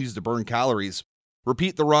body continues to burn calories.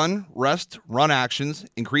 Repeat the run, rest, run actions,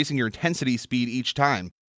 increasing your intensity speed each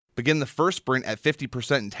time. Begin the first sprint at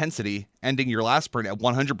 50% intensity, ending your last sprint at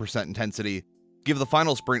 100% intensity. Give the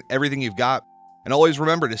final sprint everything you've got. And always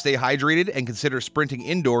remember to stay hydrated and consider sprinting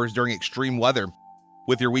indoors during extreme weather.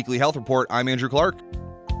 With your weekly health report, I'm Andrew Clark.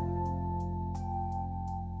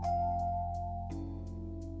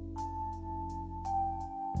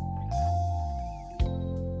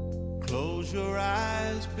 Close your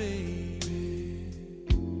eyes, baby.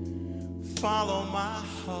 Follow my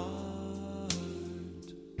heart.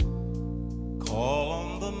 Call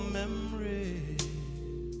on the memories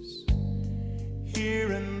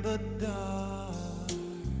here in the dark.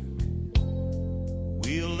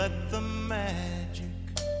 We'll let the magic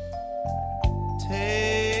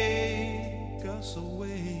take us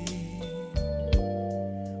away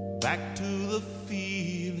back to the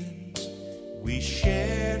feelings we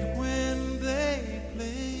shared when they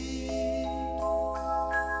played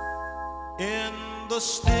in the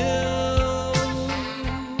still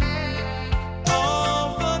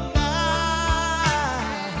of the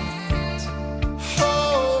night.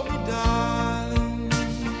 Hold me, darling,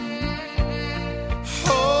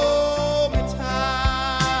 hold me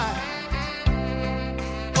tight.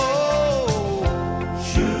 Oh,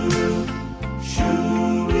 shoot,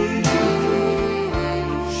 shoot,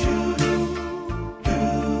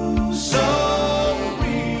 so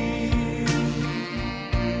real,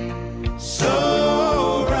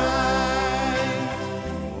 so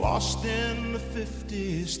right, lost in the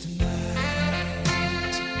 50s tonight.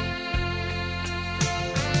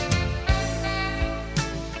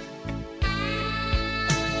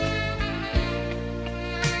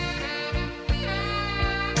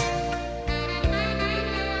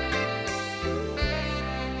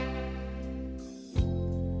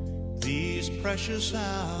 These precious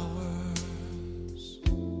hours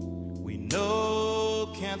we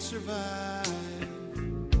know can't survive,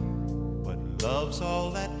 but love's all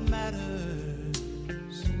that matters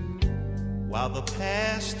while the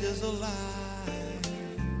past is alive.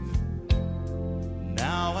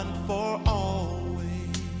 Now and for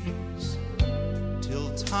always,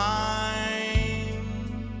 till time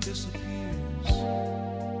disappears,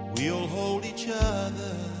 we'll hold each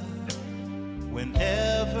other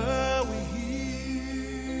whenever we hear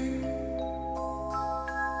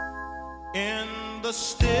in the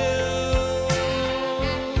still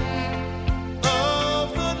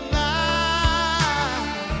of the night.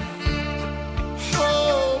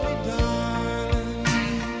 Hold me, darling,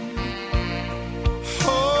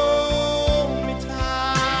 hold me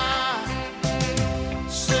tight.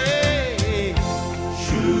 Say,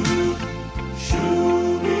 shoot,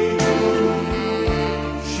 shoot me,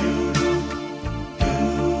 shoot.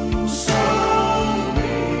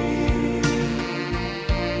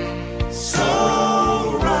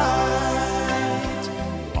 So right,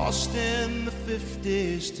 lost in the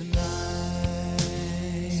 50s tonight.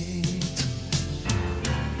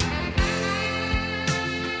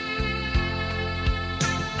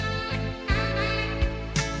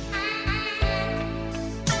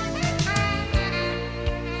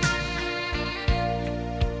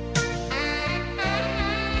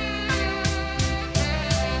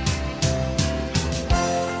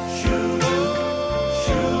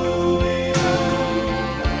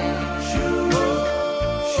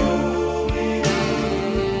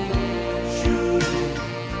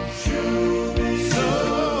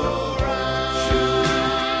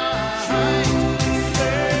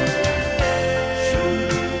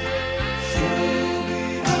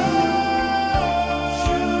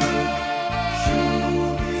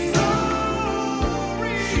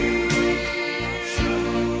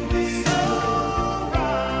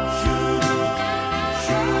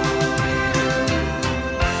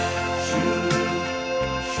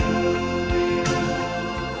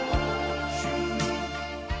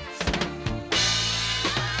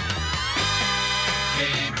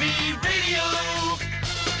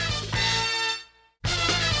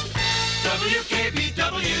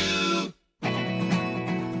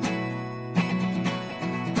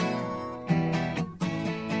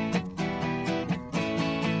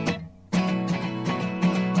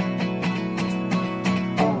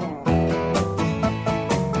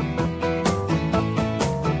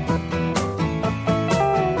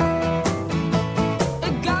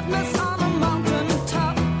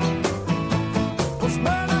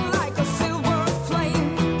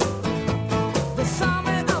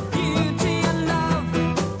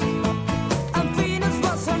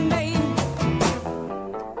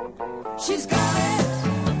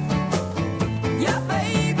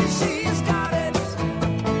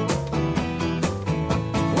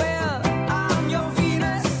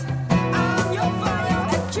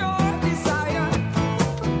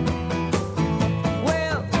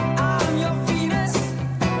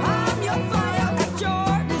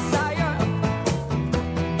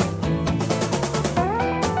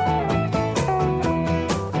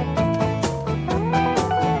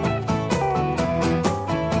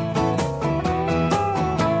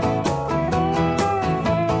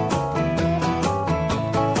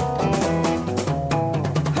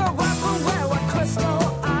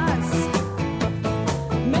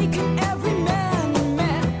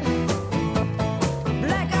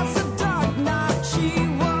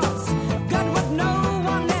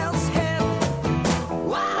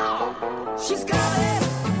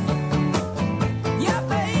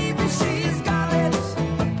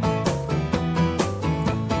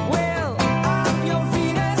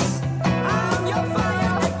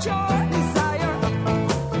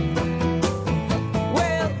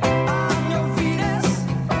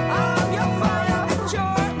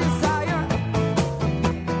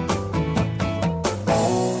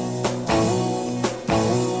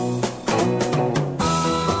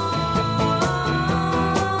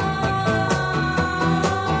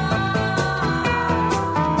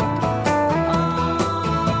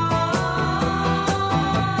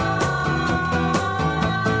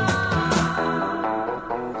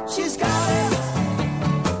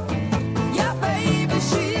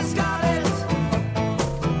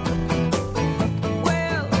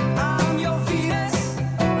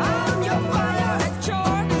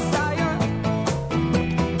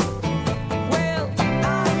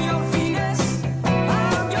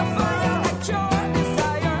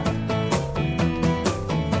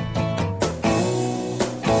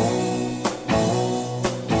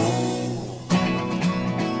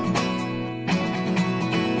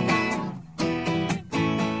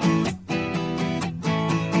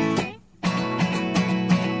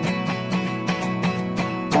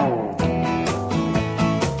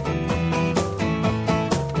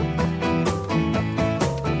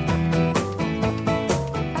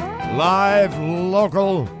 Live,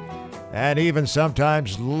 local, and even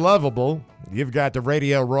sometimes lovable. You've got the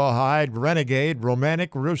Radio Rawhide Renegade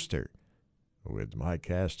Romantic Rooster with my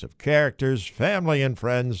cast of characters, family, and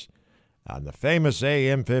friends on the famous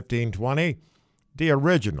AM 1520, the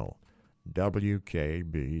original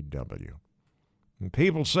WKBW. And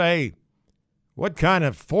people say, what kind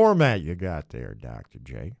of format you got there, Dr.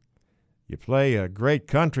 J? You play a great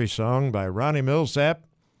country song by Ronnie Millsap,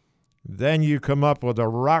 then you come up with a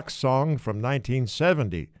rock song from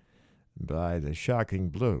 1970 by the Shocking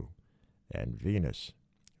Blue and Venus.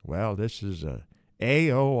 Well, this is a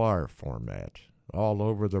AOR format, all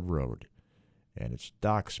over the road, and it's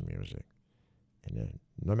Doc's music. And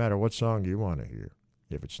no matter what song you want to hear,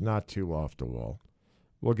 if it's not too off the wall,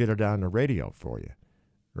 we'll get it on the radio for you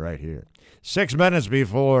right here. 6 minutes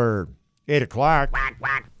before 8 o'clock.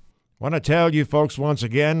 Want to tell you folks once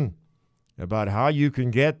again about how you can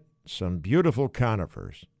get some beautiful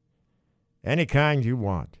conifers, any kind you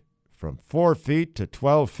want, from 4 feet to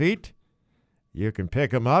 12 feet. You can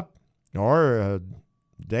pick them up, or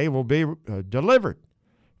they will be delivered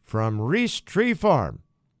from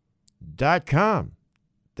ReeseTreeFarm.com.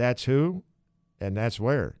 That's who, and that's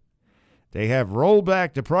where. They have rolled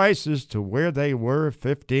back the prices to where they were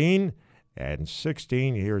 15 and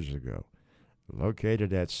 16 years ago.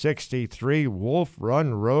 Located at 63 Wolf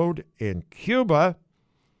Run Road in Cuba.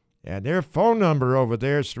 And their phone number over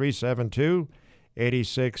there is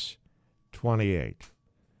 372-8628.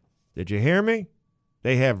 Did you hear me?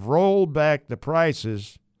 They have rolled back the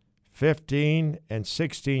prices 15 and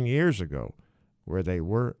 16 years ago where they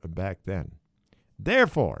were back then.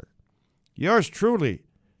 Therefore, yours truly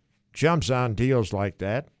jumps on deals like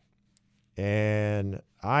that. And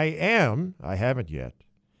I haven't yet,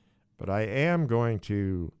 but I am going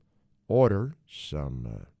to order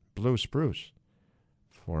some blue spruce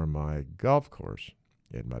for my golf course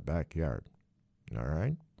in my backyard. All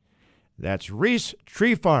right? That's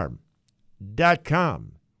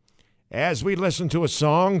ReeseTreeFarm.com. As we listen to a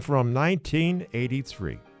song from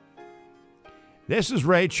 1983. This is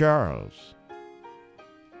Ray Charles.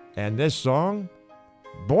 And this song,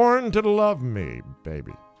 Born to Love Me,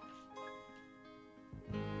 Baby.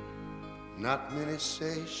 Not many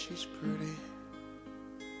say she's pretty,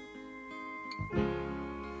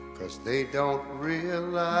 'cause they don't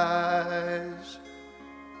realize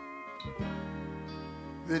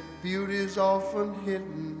that beauty's often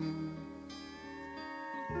hidden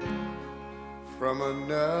from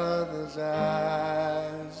another's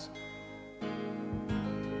eyes.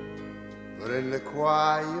 But in the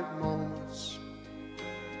quiet moments,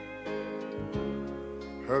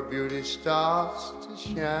 her beauty starts to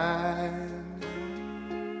shine.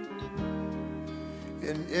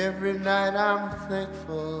 And every night I'm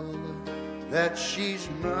thankful that she's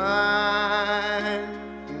mine.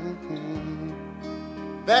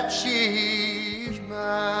 That she's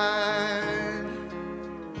mine.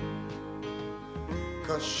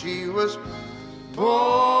 'Cause she was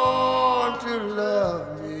born to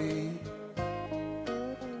love me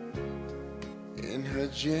in her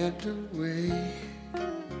gentle way.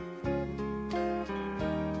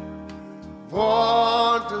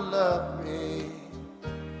 Born to love me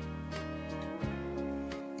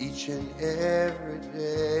each and every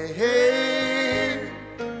day.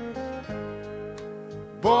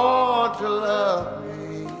 Born to love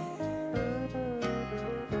me,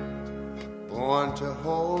 born to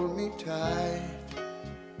hold me tight.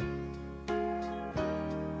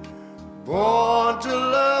 Born to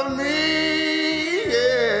love me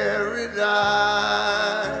every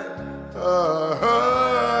night.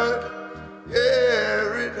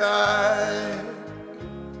 Every night.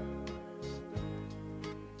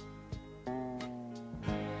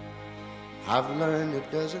 I've learned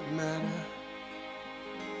it doesn't matter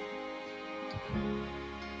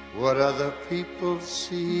what other people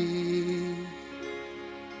see.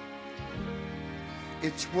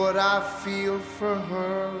 It's what I feel for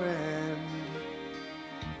her and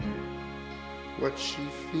what she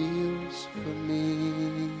feels for me.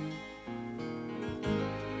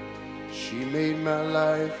 She made my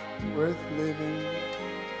life worth living,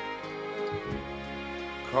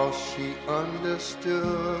 'cause she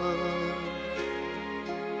understood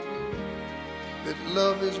that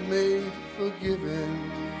love is made for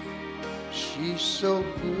giving. She's so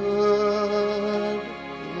good.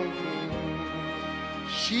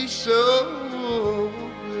 She's so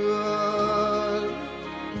good.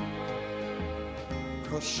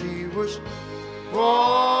 'Cause she was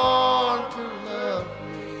born to love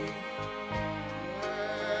me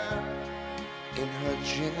in her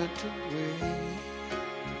gentle way.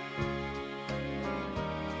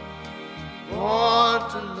 Born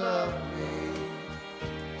to love me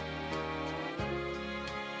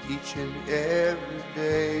each and every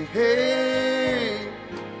day. Hey,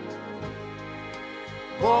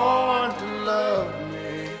 born to love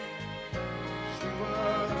me, she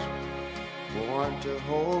was born to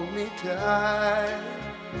hold me tight,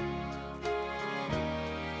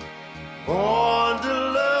 born to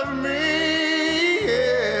love me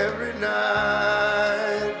every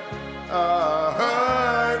night,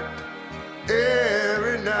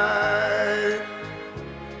 every night.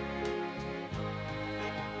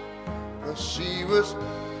 'Cause she was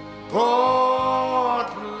born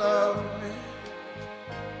to love me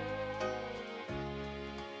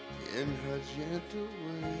in her gentle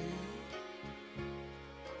way.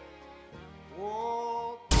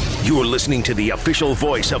 You're listening to the official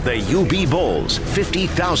voice of the UB Bulls,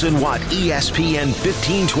 50,000 watt ESPN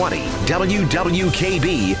 1520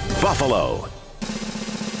 WWKB Buffalo.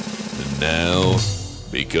 And now,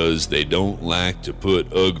 because they don't like to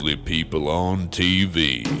put ugly people on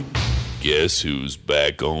TV, guess who's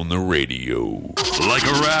back on the radio? Like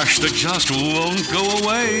a rash that just won't go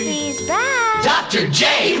away. He's back. Dr.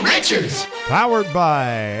 J. Richards. Powered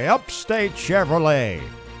by Upstate Chevrolet.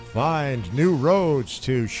 Find new roads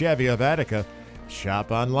to Chevy of Attica.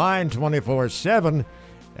 Shop online 24/7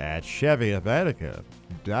 at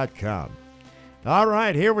ChevyofAttica.com. All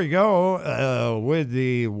right, here we go with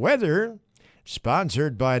the weather,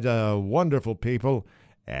 sponsored by the wonderful people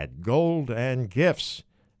at Gold and Gifts,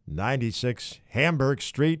 96 Hamburg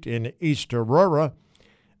Street in East Aurora.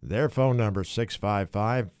 Their phone number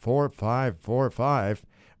 655-4545.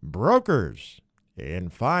 Brokers in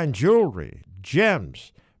fine jewelry,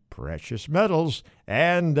 gems, precious metals,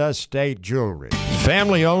 and estate jewelry.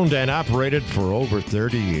 Family owned and operated for over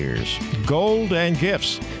 30 years. Gold and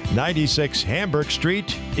Gifts, 96 Hamburg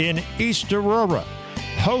Street in East Aurora.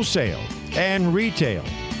 Wholesale and retail.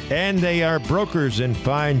 And they are brokers in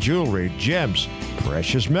fine jewelry, gems,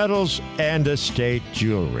 precious metals, and estate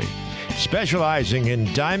jewelry. Specializing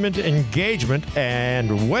in diamond engagement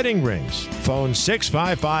and wedding rings. Phone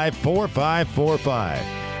 655-4545.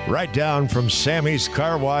 Right down from Sammy's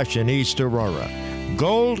Car Wash in East Aurora.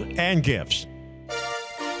 Gold and Gifts.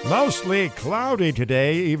 Mostly cloudy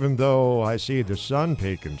today, even though I see the sun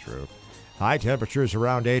peeking through. High temperatures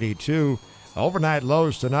around 82. Overnight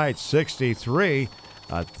lows tonight, 63.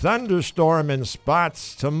 A thunderstorm in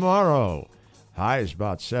spots tomorrow. Highs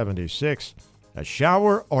about 76. A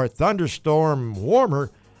shower or thunderstorm warmer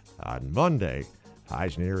on Monday.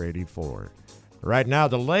 Highs near 84. Right now,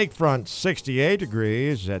 the lakefront, 68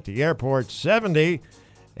 degrees. At the airport, 70.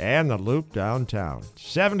 And the Loop downtown,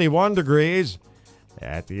 71 degrees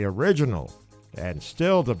at the original. And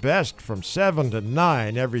still the best from 7 to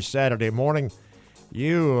 9 every Saturday morning.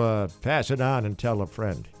 You pass it on and tell a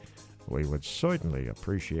friend. We would certainly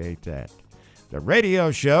appreciate that. The radio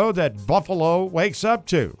show that Buffalo wakes up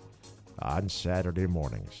to on Saturday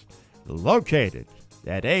mornings. Located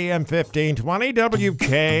at AM 1520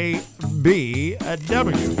 WKBW.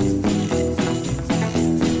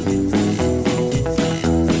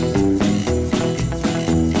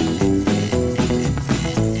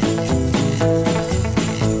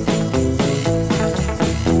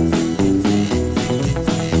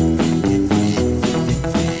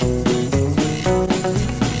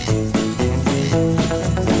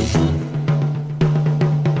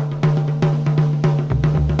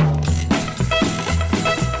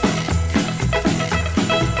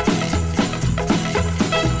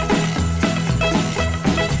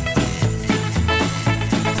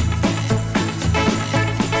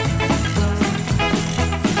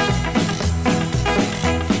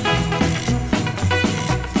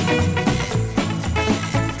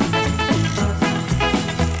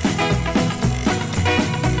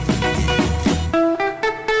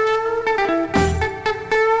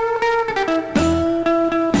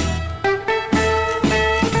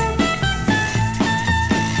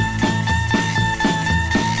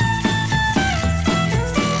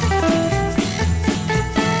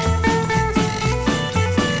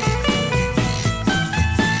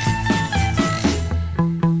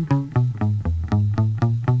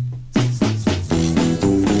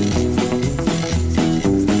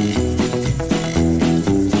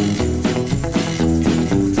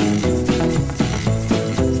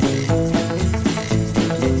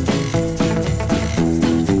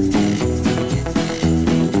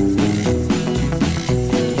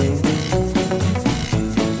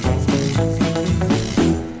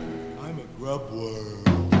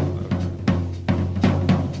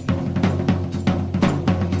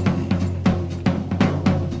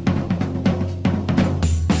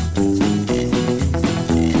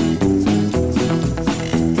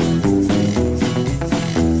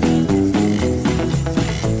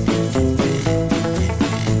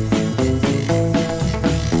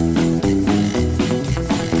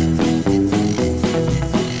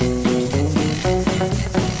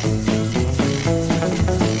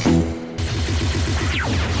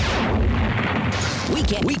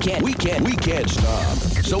 can't stop,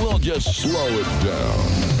 so we'll just slow it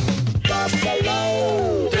down.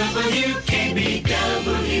 Buffalo,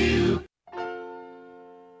 WKBW.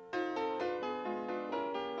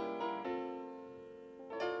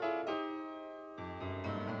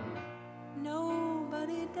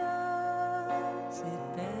 Nobody does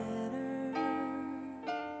it better.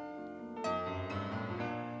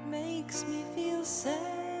 Makes me feel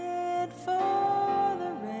sad for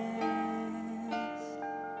the rest.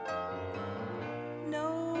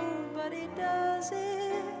 Nobody does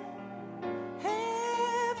it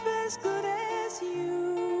half as good as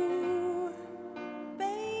you.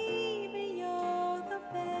 Baby, you're the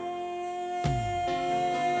best.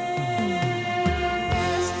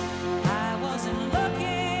 I wasn't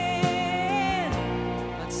looking,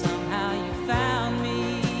 but somehow you found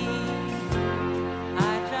me.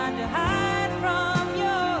 I tried to hide from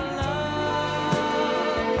your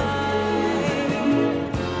love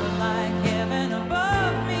light, but like heaven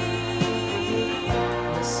above me,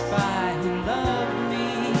 the spy who loved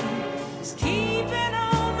me is keeping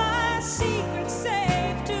all my secrets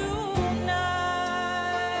safe tonight.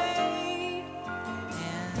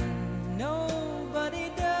 And nobody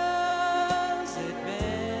does it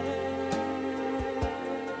better.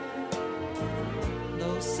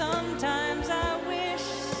 Though sometimes I wish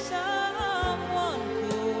someone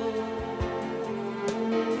could.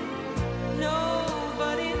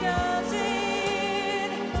 Nobody does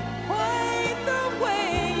it quite the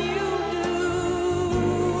way you do.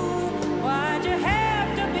 Why'd you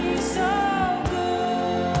have to be so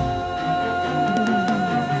good?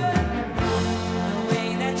 The way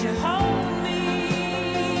that you hold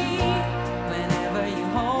me, whenever you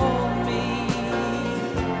hold me,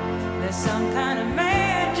 there's some kind of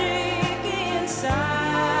magic inside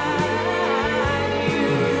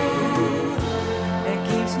you that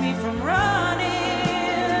keeps me from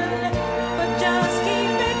running, but just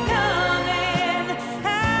keep it coming.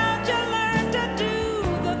 How'd you learn to do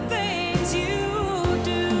the things you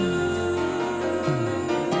do?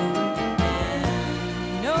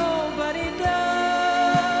 And nobody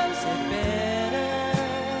does it better.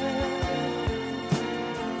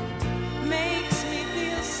 Makes me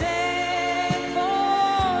feel sad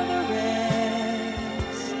for the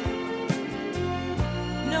rest.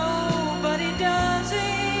 Nobody does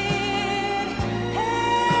it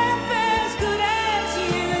half as good as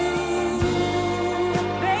you.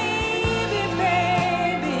 Baby,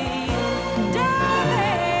 baby,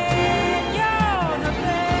 darling, you're the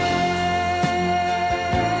best.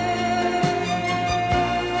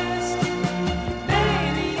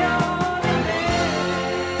 Baby, you're the best.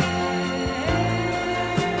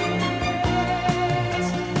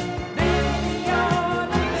 Baby, you're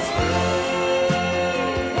the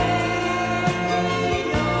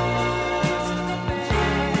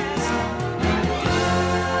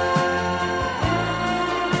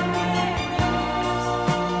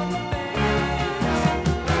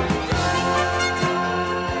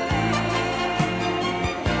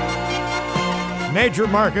Major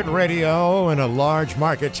market radio in a large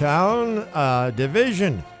market town,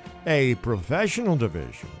 division, a professional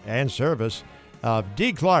division and service of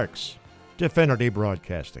D. Clark's Definity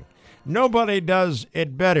Broadcasting. Nobody does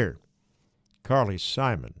it better. Carly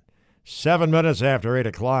Simon, 7 minutes after 8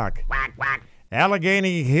 o'clock.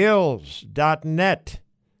 AlleghenyHills.net,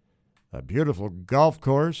 a beautiful golf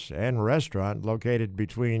course and restaurant located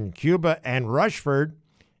between Cuba and Rushford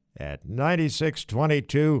at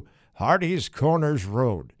 9622 Hardy's Corners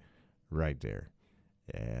Road, right there.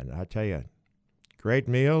 And I tell you, great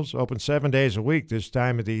meals, open 7 days a week this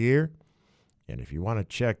time of the year. And if you want to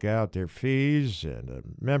check out their fees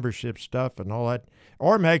and membership stuff and all that,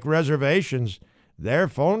 or make reservations, their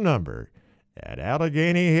phone number at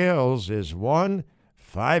Allegheny Hills is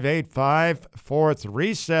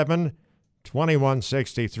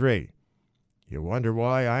 1-585-437-2163. You wonder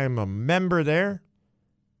why I'm a member there?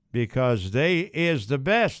 Because they is the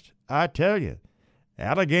best, I tell you.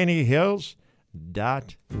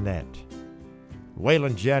 AlleghenyHills.net.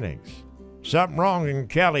 Waylon Jennings, Something Wrong in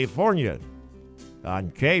California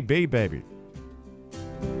on KB, baby.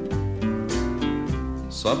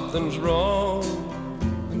 Something's wrong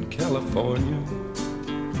in California.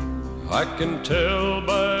 I can tell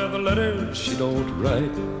by the letters she don't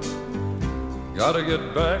write. Gotta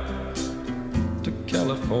get back to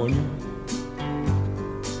California.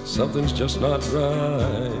 Something's just not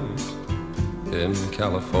right in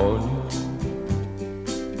California.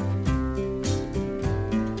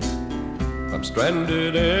 I'm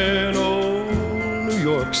stranded in old New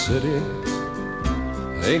York City.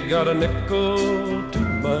 Ain't got a nickel to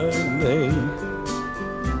my name.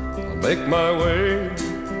 I'll make my way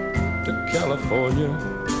to California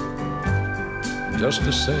just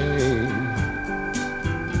to say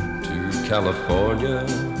to California.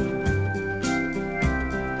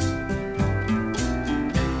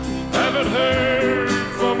 Haven't heard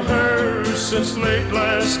from her since late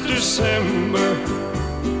last December.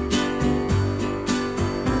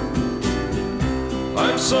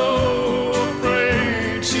 I'm so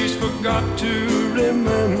afraid she's forgot to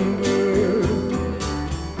remember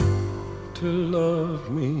to love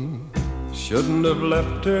me. Shouldn't have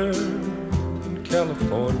left her in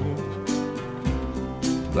California.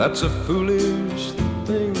 That's a foolish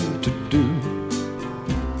thing to do.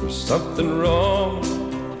 There's something wrong,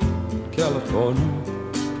 California.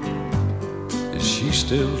 Is she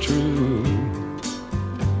still true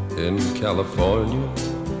in California?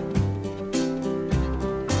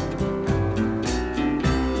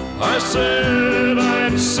 I said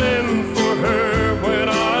I'd send for her when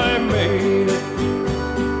I made it.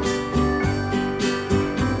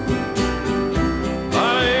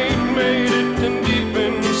 I ain't made it, and deep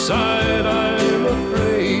inside I'm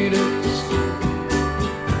afraid it's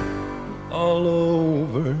all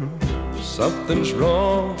over. Something's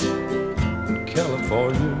wrong in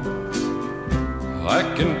California. I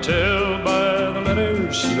can tell by the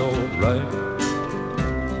letters she don't write.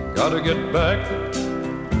 Gotta get back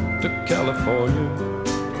to California.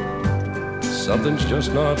 Something's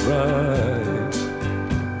just not right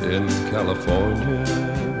in California.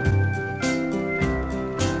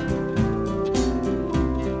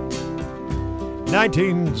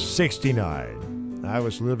 1969. I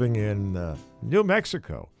was living in New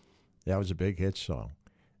Mexico. That was a big hit song.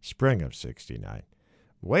 Spring of 69.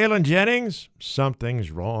 Waylon Jennings,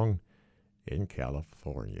 Something's Wrong in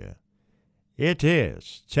California. It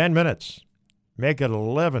is 10 minutes. Make it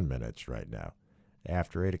 11 minutes right now.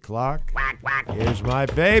 After 8 o'clock, here's my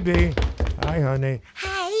baby. Hi, honey.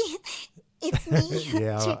 Hi, it's me,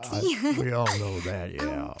 Yeah, Trixie. we all know that,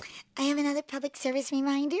 yeah. I have another public service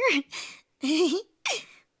reminder.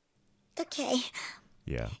 Okay.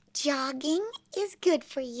 Yeah, Jogging is good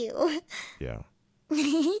for you. yeah.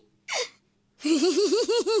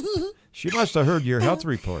 She must have heard your health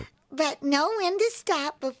report. But know when to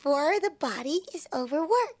stop before the body is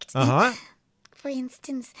overworked. Uh-huh. For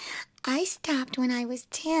instance, I stopped when I was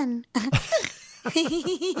 10.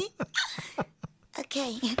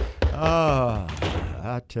 Okay.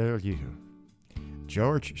 I tell you,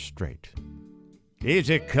 George Strait.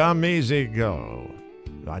 Easy come, easy go.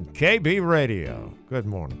 On KB Radio. Good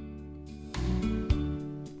morning.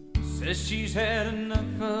 Says she's had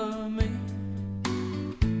enough of me.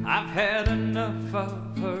 I've had enough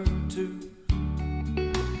of her too.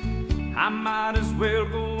 I might as well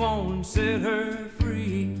go on and set her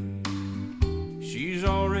free. She's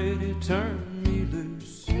already turned me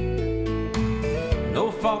loose.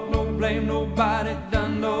 No fault, no blame, nobody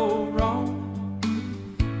done no wrong.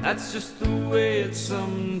 That's just the way it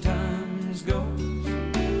sometimes goes.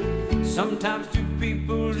 Sometimes two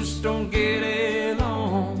people just don't get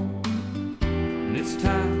along, and it's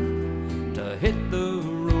time to hit the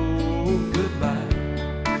road goodbye.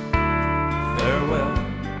 Farewell,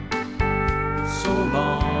 so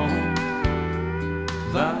long,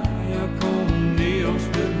 vaya con Dios,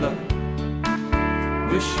 good luck.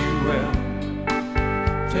 Wish you well,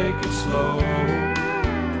 take it slow,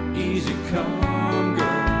 easy come,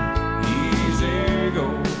 girl, easy go.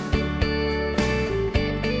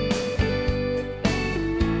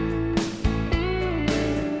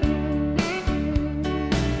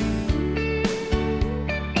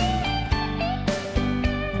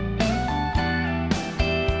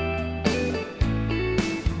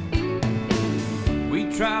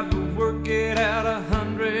 Tried to work it out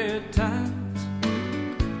 100 times.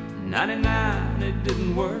 99, it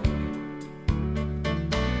didn't work.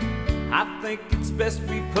 I think it's best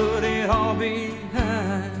we put it all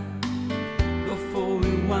behind before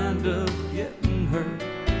we wind up getting hurt.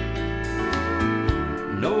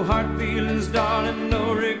 No hard feelings, darling,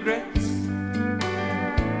 no regrets.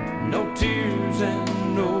 No tears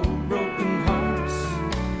and no broken hearts.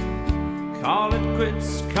 Call it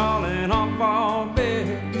quits, calling off all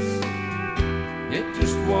bets. It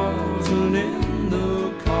just wasn't in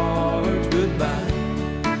the cards. Goodbye,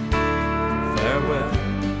 farewell,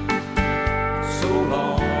 so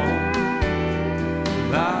long,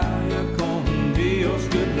 vaya con Dios,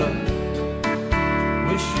 good luck.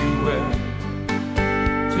 Wish you well,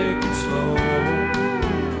 take it slow,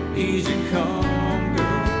 easy come,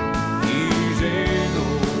 girl, easy go.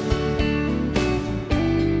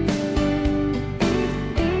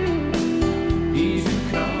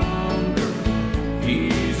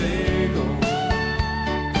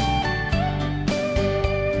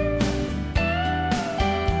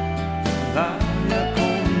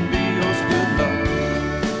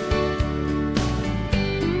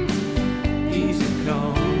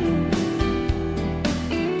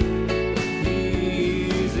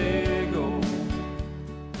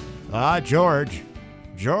 George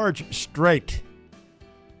Strait.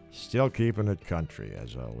 Still keeping it country,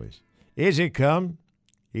 as always. Easy come,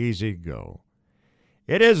 easy go.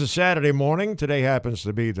 It is a Saturday morning. Today happens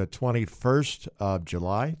to be the 21st of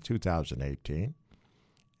July, 2018.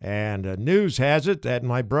 And news has it that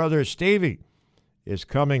my brother Stevie is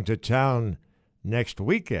coming to town next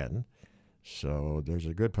weekend. So there's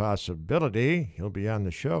a good possibility he'll be on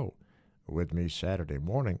the show with me Saturday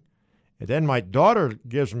morning. And then my daughter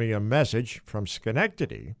gives me a message from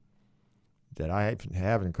Schenectady that I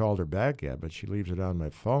haven't called her back yet, but she leaves it on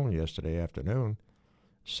my phone yesterday afternoon,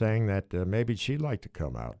 saying that maybe she'd like to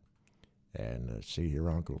come out and see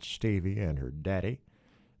her Uncle Stevie and her daddy.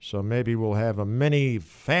 So maybe we'll have a mini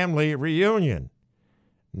family reunion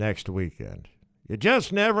next weekend. You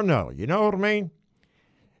just never know. You know what I mean?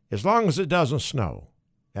 As long as it doesn't snow.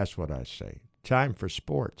 That's what I say. Time for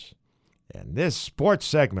sports. And this sports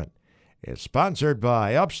segment is sponsored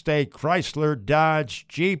by Upstate Chrysler, Dodge,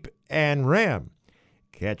 Jeep, and Ram.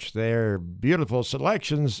 Catch their beautiful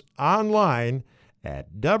selections online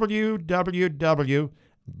at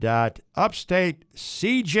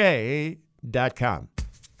www.upstatecj.com.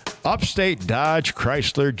 Upstate Dodge,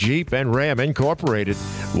 Chrysler, Jeep, and Ram Incorporated,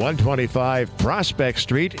 125 Prospect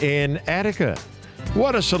Street in Attica.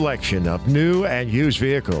 What a selection of new and used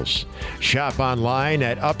vehicles. Shop online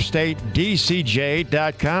at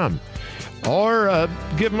upstatedcj.com or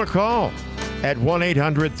give them a call at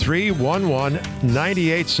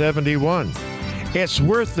 1-800-311-9871. It's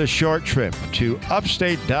worth the short trip to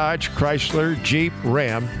Upstate Dodge, Chrysler, Jeep,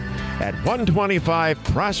 Ram at 125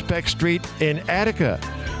 Prospect Street in Attica,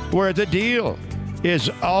 where the deal is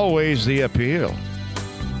always the appeal.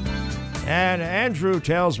 And Andrew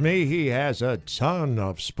tells me he has a ton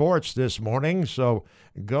of sports this morning, so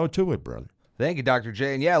go to it, brother. Thank you, Dr.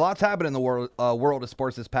 J. And yeah, lots happened in the world of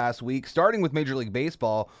sports this past week. Starting with Major League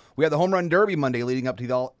Baseball, we had the Home Run Derby Monday leading up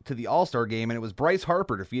to the All-Star Game, and it was Bryce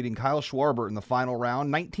Harper defeating Kyle Schwarber in the final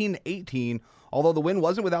round, 19-18. Although the win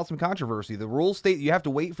wasn't without some controversy. The rules state you have to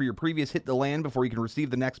wait for your previous hit to land before you can receive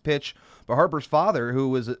the next pitch. But Harper's father, who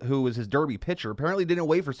was his Derby pitcher, apparently didn't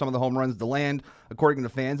wait for some of the home runs to land, according to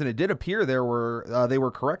fans. And it did appear they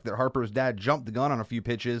were correct that Harper's dad jumped the gun on a few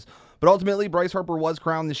pitches. But ultimately, Bryce Harper was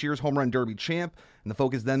crowned this year's Home Run Derby champ, and the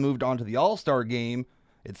focus then moved on to the All-Star Game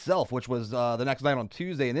itself, which was the next night on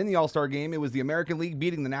Tuesday. And in the All-Star Game, it was the American League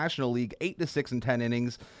beating the National League 8-6 in 10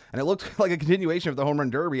 innings. And it looked like a continuation of the Home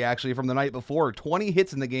Run Derby, actually, from the night before. 20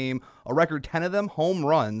 hits in the game, a record 10 of them home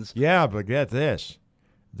runs. Yeah, but get this.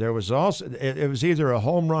 There was also, it was either a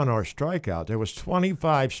home run or a strikeout. There was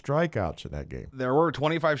 25 strikeouts in that game. There were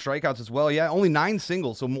 25 strikeouts as well. Yeah, only 9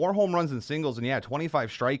 singles, so more home runs than singles. And yeah, 25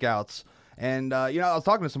 strikeouts. And, I was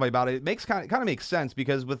talking to somebody about it. It makes kind of makes sense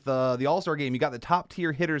because with the All-Star Game, you got the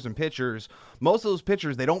top-tier hitters and pitchers. Most of those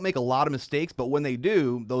pitchers, they don't make a lot of mistakes, but when they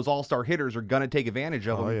do, those All-Star hitters are going to take advantage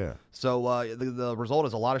of them. Oh, yeah. So the result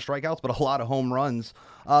is a lot of strikeouts, but a lot of home runs.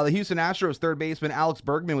 The Houston Astros third baseman Alex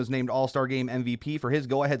Bergman was named All-Star Game MVP for his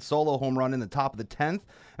go-ahead solo home run in the top of the 10th.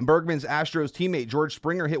 And Bergman's Astros teammate George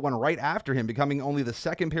Springer hit one right after him, becoming only the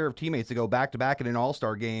second pair of teammates to go back-to-back in an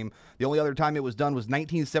All-Star Game. The only other time it was done was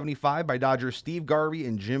 1975 by Dodgers Steve Garvey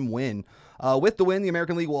and Jim Wynn. With the win, the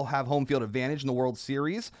American League will have home field advantage in the World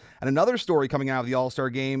Series. And another story coming out of the All-Star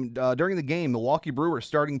Game, during the game, Milwaukee Brewers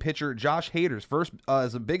starting pitcher Josh Hader's first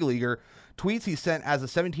as a big leaguer, tweets he sent as a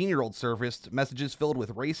 17-year-old surfaced messages filled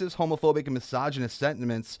with racist, homophobic, and misogynist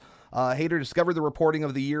sentiments. Hader discovered the reporting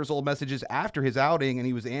of the years-old messages after his outing, and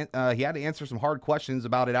he had to answer some hard questions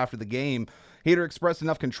about it after the game. Hader expressed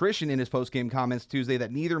enough contrition in his post-game comments Tuesday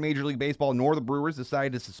that neither Major League Baseball nor the Brewers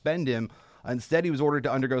decided to suspend him. Instead, he was ordered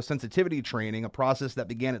to undergo sensitivity training, a process that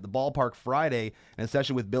began at the ballpark Friday in a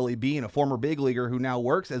session with Billy Beane, a former big leaguer who now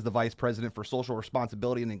works as the vice president for social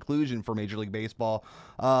responsibility and inclusion for Major League Baseball.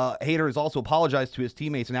 Hader has also apologized to his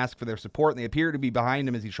teammates and asked for their support, and they appear to be behind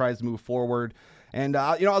him as he tries to move forward. And,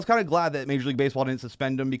 I was kind of glad that Major League Baseball didn't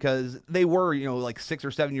suspend him because they were, like 6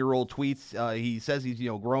 or 7 year old tweets. He says he's,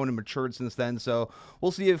 grown and matured since then. So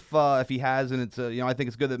we'll see if he has. And it's, I think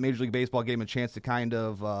it's good that Major League Baseball gave him a chance to kind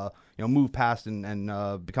of, move past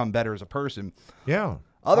and become better as a person. Yeah.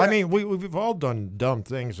 We've all done dumb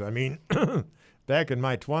things. I mean, back in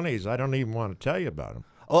my 20s, I don't even want to tell you about them.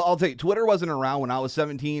 Well, I'll tell you, Twitter wasn't around when I was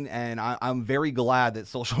 17, and I'm very glad that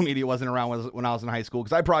social media wasn't around when I was in high school,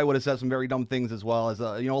 because I probably would have said some very dumb things as well, as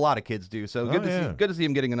a lot of kids do. So good to see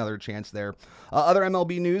him getting another chance there. Other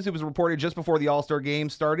MLB news: it was reported just before the All-Star game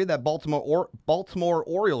started that Baltimore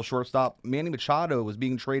Orioles shortstop Manny Machado was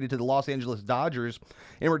being traded to the Los Angeles Dodgers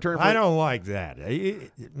in return for. I don't like that.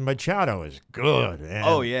 Machado is good.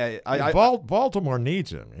 Oh yeah, Baltimore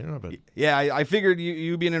needs him. But yeah, I figured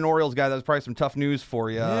you being an Orioles guy, that's probably some tough news for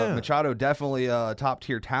you. Yeah. Machado definitely a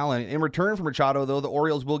top-tier talent. In return for Machado, though, the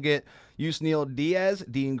Orioles will get Yusniel Diaz,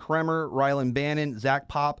 Dean Kremer, Rylan Bannon, Zach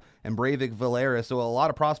Pop, and Breivik Valera. So a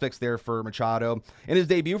lot of prospects there for Machado. In his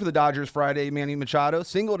debut for the Dodgers Friday, Manny Machado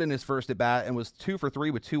singled in his first at-bat and was 2 for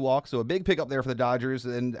 3 with 2 walks. So a big pickup there for the Dodgers,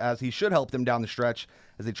 and as he should help them down the stretch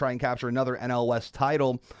as they try and capture another NL West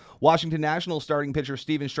title. Washington Nationals starting pitcher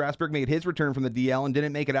Steven Strasburg made his return from the DL and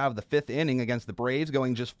didn't make it out of the 5th inning against the Braves,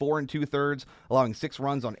 going just 4 2/3, allowing 6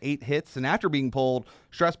 runs on 8 hits. And after being pulled,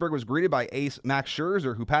 Strasburg was greeted by ace Max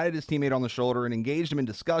Scherzer, who patted his teammate on the shoulder and engaged him in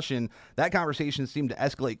discussion. That conversation seemed to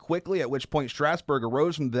escalate quickly, at which point Strasburg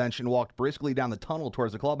arose from the bench and walked briskly down the tunnel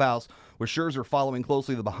towards the clubhouse, with Scherzer following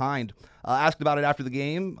closely behind. Asked about it after the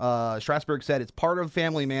game, Strasburg said, "It's part of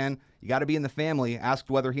family, man. You got to be in the family."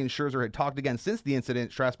 Asked whether he and Scherzer had talked again since the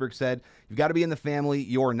incident, Strasburg said, "You've got to be in the family,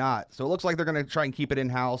 you're not." So it looks like they're going to try and keep it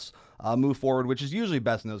in-house, move forward, which is usually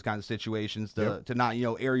best in those kinds of situations to not,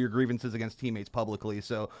 air your grievances against teammates publicly.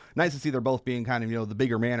 So nice to see they're both being kind of, the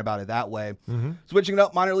bigger man about it that way. Mm-hmm. Switching it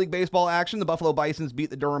up, minor league baseball action. The Buffalo Bisons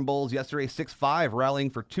beat the Durham Bulls yesterday 6-5,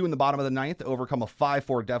 rallying for 2 in the bottom of the 9th to overcome a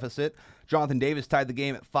 5-4 deficit. Jonathan Davis tied the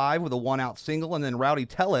game at 5 with a 1-out single, and then Rowdy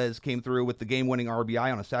Tellez came through with the game-winning RBI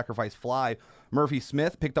on a sacrifice fly. Murphy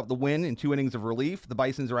Smith picked up the win in 2 innings of relief. The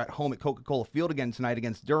Bisons are at home at Coca-Cola Field again tonight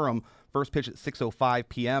against Durham. First pitch at 6:05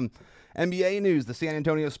 p.m. NBA news: the San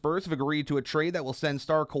Antonio Spurs have agreed to a trade that will send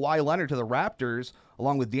star Kawhi Leonard to the Raptors,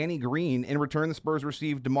 along with Danny Green. In return, the Spurs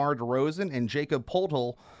received DeMar DeRozan and Jacob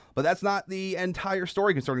Poeltl. But that's not the entire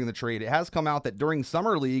story concerning the trade. It has come out that during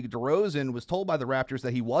Summer League, DeRozan was told by the Raptors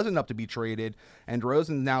that he wasn't up to be traded, and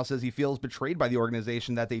DeRozan now says he feels betrayed by the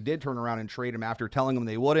organization that they did turn around and trade him after telling him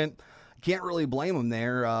they wouldn't. Can't really blame him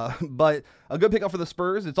there, but a good pickup for the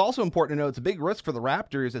Spurs. It's also important to note it's a big risk for the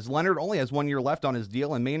Raptors, as Leonard only has 1 year left on his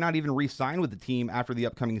deal and may not even re-sign with the team after the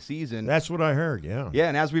upcoming season. That's what I heard, yeah. Yeah,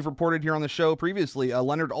 and as we've reported here on the show previously,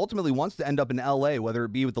 Leonard ultimately wants to end up in L.A., whether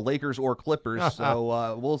it be with the Lakers or Clippers.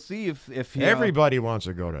 So we'll see if he, everybody wants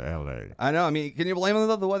to go to L.A. I know. I mean, can you blame him,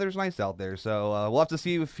 though? The weather's nice out there, so we'll have to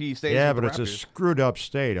see if he stays. Yeah, with but the it's Raptors. a screwed up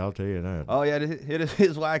state, I'll tell you that. Oh, yeah, it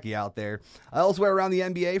is wacky out there. Elsewhere around the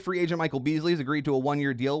NBA, free agent Michael Beasley has agreed to a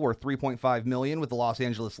 1-year deal worth $3.5 million with the Los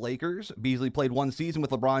Angeles Lakers. Beasley played 1 season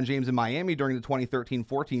with LeBron James in Miami during the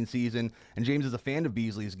 2013-14 season, and James is a fan of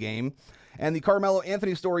Beasley's game. And the Carmelo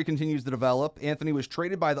Anthony story continues to develop. Anthony was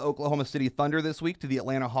traded by the Oklahoma City Thunder this week to the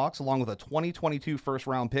Atlanta Hawks, along with a 2022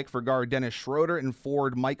 first-round pick for guard Dennis Schroeder and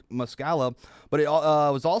forward Mike Muscala. But it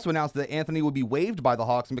was also announced that Anthony would be waived by the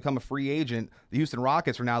Hawks and become a free agent. The Houston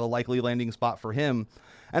Rockets are now the likely landing spot for him.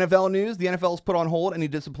 NFL news: the NFL has put on hold any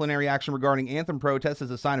disciplinary action regarding anthem protests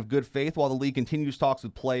as a sign of good faith while the league continues talks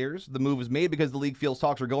with players. The move was made because the league feels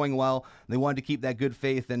talks are going well. They wanted to keep that good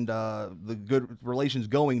faith and the good relations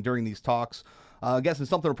going during these talks. Guessing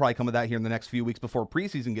something will probably come of that here in the next few weeks before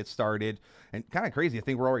preseason gets started. And kind of crazy, I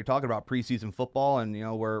think we're already talking about preseason football, and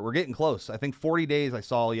we're getting close. I think 40 days I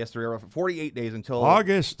saw yesterday, or 48 days until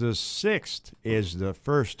August the 6th is the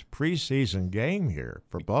first preseason game here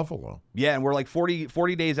for Buffalo. Yeah, and we're like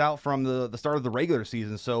 40 days out from the start of the regular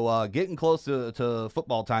season, so getting close to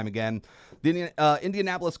football time again. The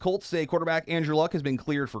Indianapolis Colts say quarterback Andrew Luck has been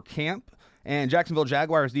cleared for camp. And Jacksonville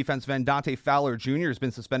Jaguars defensive end Dante Fowler Jr. has been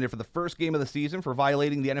suspended for the first game of the season for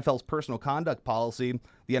violating the NFL's personal conduct policy.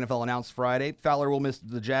 The NFL announced Friday Fowler will miss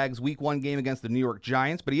the Jags' Week 1 game against the New York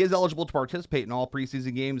Giants, but he is eligible to participate in all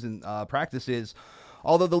preseason games and practices.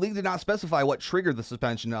 Although the league did not specify what triggered the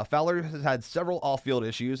suspension, Fowler has had several off-field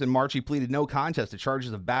issues. In March, he pleaded no contest to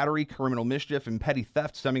charges of battery, criminal mischief, and petty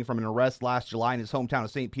theft stemming from an arrest last July in his hometown of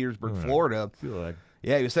St. Petersburg, Florida.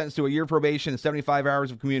 Yeah, he was sentenced to a year probation and 75 hours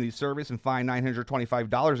of community service and fined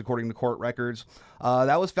 $925, according to court records.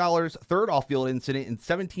 That was Fowler's third off-field incident in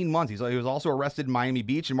 17 months. He was also arrested in Miami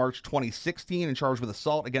Beach in March 2016 and charged with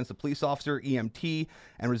assault against a police officer, EMT,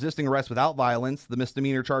 and resisting arrest without violence. The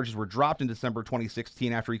misdemeanor charges were dropped in December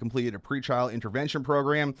 2016 after he completed a pretrial intervention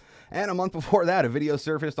program. And a month before that, a video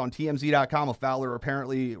surfaced on TMZ.com of Fowler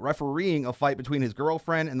apparently refereeing a fight between his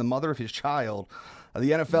girlfriend and the mother of his child.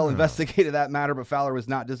 The NFL investigated that matter, but Fowler was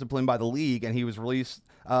not disciplined by the league, and he was released.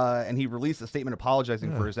 And he released a statement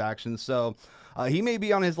apologizing for his actions. So he may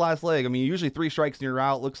be on his last leg. I mean, usually 3 strikes and you're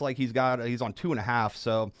out. Looks like he's on 2.5,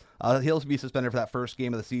 so he'll be suspended for that first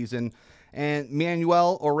game of the season. And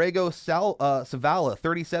Manuel Orrego Savala,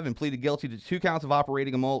 37, pleaded guilty to 2 counts of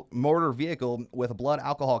operating a motor vehicle with a blood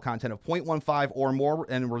alcohol content of 0.15 or more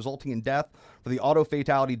and resulting in death for the auto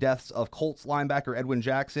fatality deaths of Colts linebacker Edwin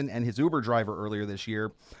Jackson and his Uber driver earlier this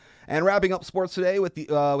year. And wrapping up sports today with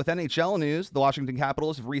NHL news, the Washington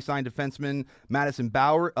Capitals have re-signed defenseman Madison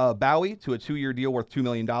Bowie to a 2-year deal worth $2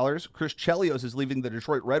 million. Chris Chelios is leaving the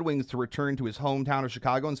Detroit Red Wings to return to his hometown of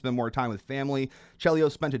Chicago and spend more time with family.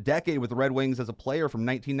 Chelios spent a decade with the Red Wings as a player from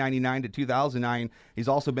 1999 to 2009. He's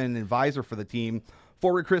also been an advisor for the team.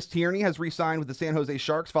 Forward Chris Tierney has re-signed with the San Jose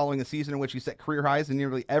Sharks following a season in which he set career highs in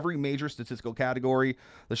nearly every major statistical category.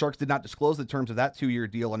 The Sharks did not disclose the terms of that 2-year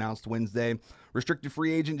deal announced Wednesday. Restricted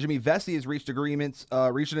free agent Jimmy Vesey has reached an agreement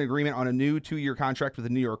on a new 2-year contract with the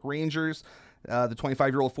New York Rangers. The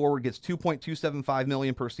 25-year-old forward gets $2.275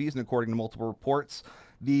 million per season, according to multiple reports.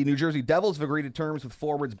 The New Jersey Devils have agreed to terms with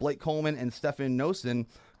forwards Blake Coleman and Stefan Noesen.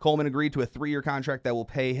 Coleman agreed to a 3-year contract that will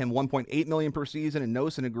pay him $1.8 million per season, and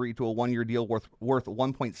Noesen agreed to a 1-year deal worth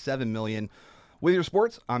 $1.7 million. With your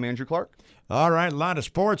sports, I'm Andrew Clark. All right, a lot of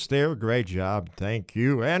sports there. Great job. Thank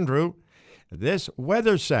you, Andrew. This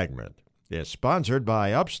weather segment is sponsored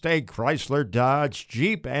by Upstate Chrysler, Dodge,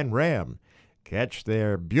 Jeep, and Ram. Catch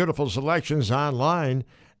their beautiful selections online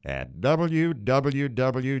at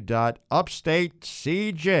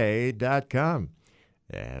www.upstatecj.com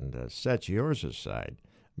and set yours aside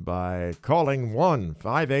by calling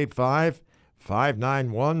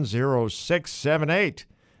 1-585-591-0678.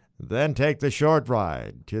 Then take the short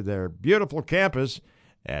ride to their beautiful campus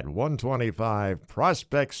at 125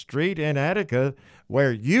 Prospect Street in Attica,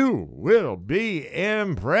 where you will be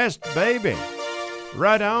impressed, baby.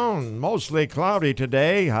 Right on. Mostly cloudy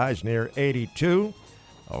today. Highs near 82.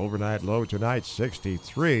 Overnight low tonight,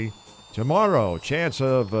 63. Tomorrow, chance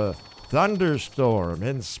of a thunderstorm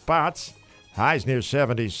in spots. Highs near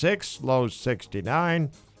 76. Lows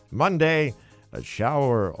 69. Monday, a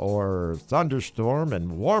shower or thunderstorm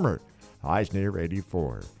and warmer. Highs near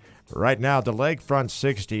 84. Right now, the lakefront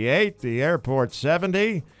 68. The airport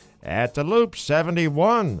 70. At the Loop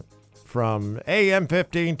 71. From AM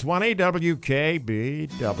 1520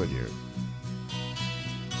 WKBW.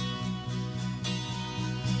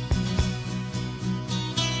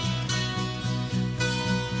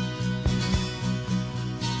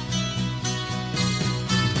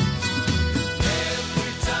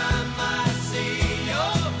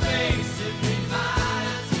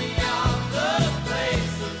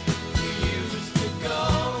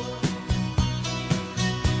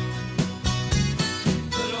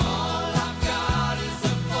 But all I've got is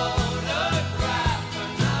a photograph,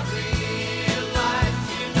 and I read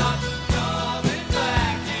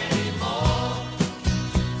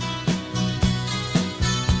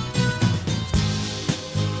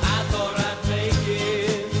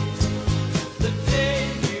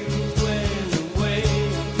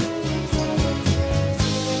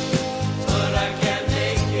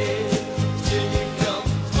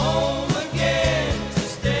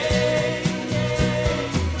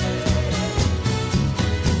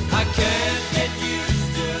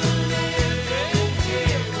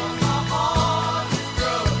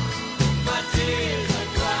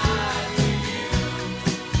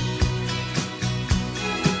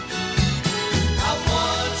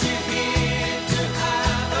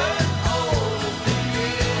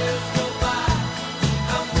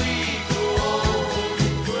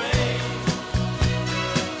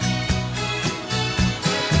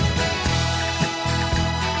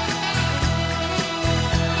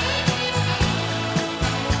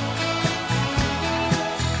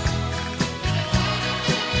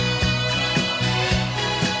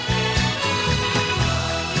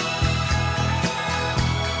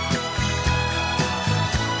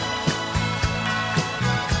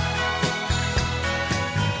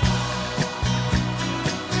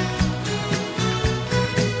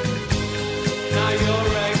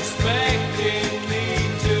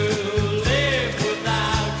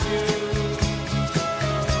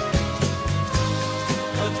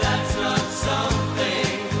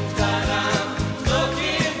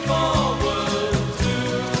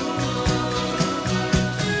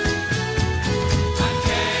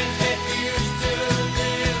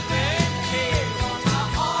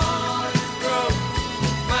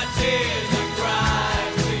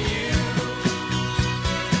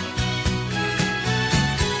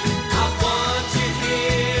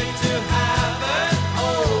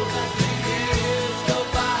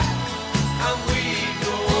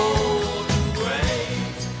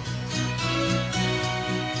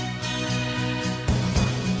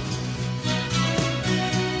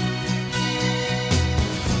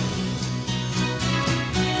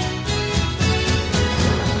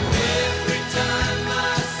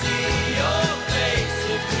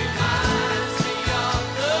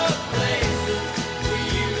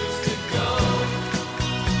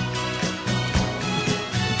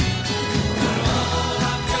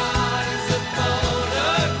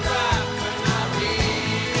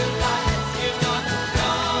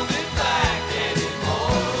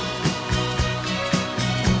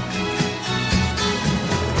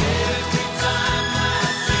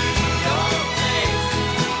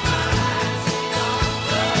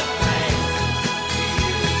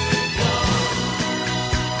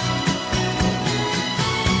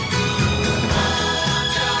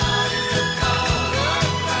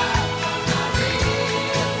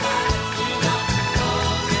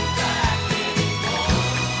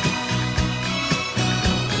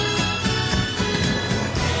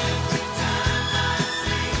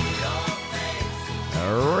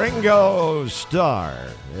Ringo Starr,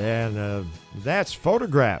 and that's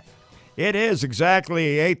Photograph. It is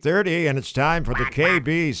exactly 8:30, and it's time for the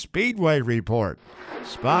KB Speedway Report,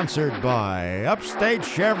 sponsored by Upstate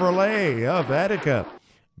Chevrolet of Attica,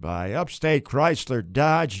 by Upstate Chrysler,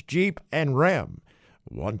 Dodge, Jeep, and Ram,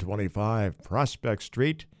 125 Prospect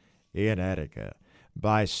Street in Attica,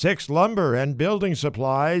 by Six Lumber and Building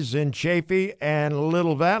Supplies in Chaffee and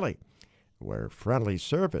Little Valley, where friendly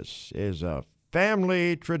service is a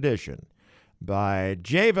family tradition, by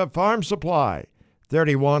Java Farm Supply,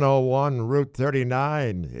 3101 Route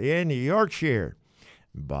 39 in Yorkshire,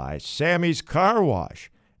 by Sammy's Car Wash,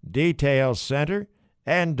 Detail Center,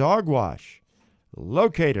 and Dog Wash,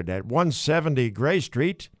 located at 170 Gray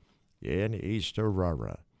Street in East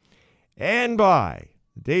Aurora, and by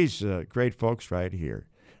these great folks right here,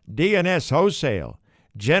 D&S Wholesale,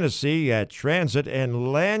 Genesee at Transit and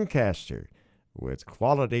Lancaster, with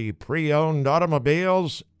quality pre-owned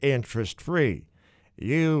automobiles, interest-free.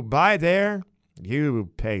 You buy there, you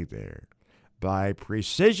pay there. By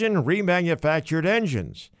Precision Remanufactured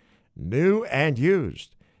Engines, new and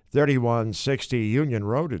used, 3160 Union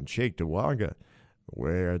Road in Cheektowaga,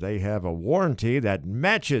 where they have a warranty that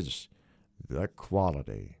matches the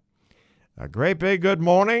quality. A great big good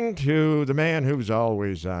morning to the man who's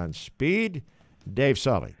always on speed, Dave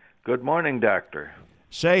Sully. Good morning, Doctor.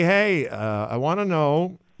 Say, hey, I want to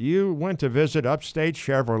know, you went to visit Upstate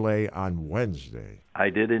Chevrolet on Wednesday. I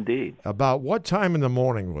did indeed. About what time in the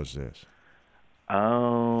morning was this?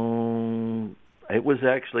 It was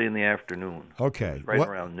actually in the afternoon. Okay. Right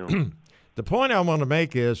around noon. The point I want to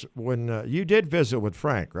make is when you did visit with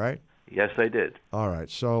Frank, right? Yes, I did. All right.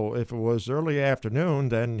 So if it was early afternoon,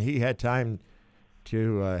 then he had time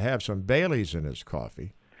to have some Baileys in his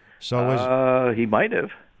coffee. So he might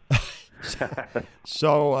have.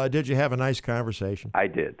 So did you have a nice conversation? I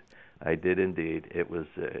did. I did indeed. It was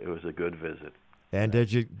a good visit. And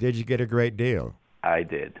did you get a great deal? I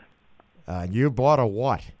did. You bought a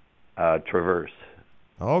what? Traverse.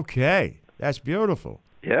 Okay. That's beautiful.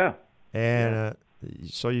 Yeah. And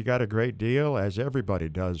so you got a great deal, as everybody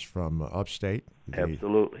does from Upstate.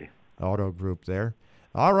 Absolutely. Auto group there.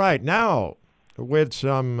 All right. Now, with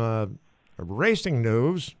some racing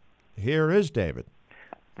news, here is David.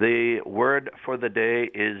 The word for the day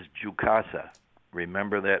is Jukasa.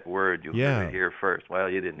 Remember that word. You heard it here first. Well,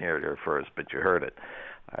 you didn't hear it here first, but you heard it.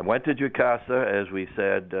 I went to Jukasa, as we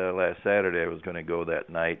said last Saturday. I was going to go that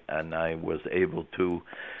night, and I was able to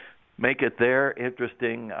make it there.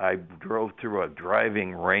 Interesting, I drove through a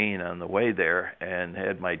driving rain on the way there and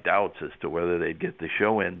had my doubts as to whether they'd get the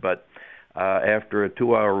show in. But after a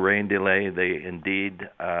 2-hour rain delay, they indeed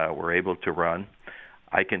were able to run.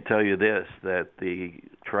 I can tell you this, that the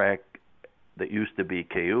track that used to be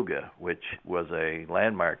Cayuga, which was a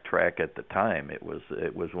landmark track at the time, it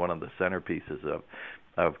was one of the centerpieces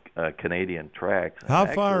of Canadian tracks. How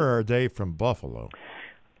far are they from Buffalo?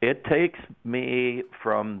 It takes me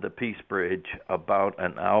from the Peace Bridge about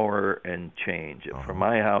an hour and change. From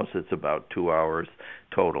my house, it's about 2 hours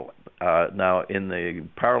total. Now, in the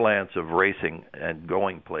parlance of racing and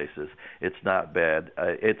going places, it's not bad.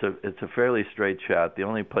 It's a fairly straight shot. The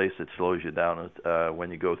only place that slows you down is when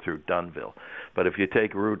you go through Dunville. But if you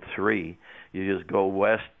take Route 3, you just go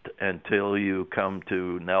west until you come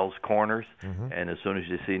to Nell's Corners, and as soon as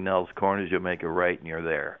you see Nell's Corners, you make a right and you're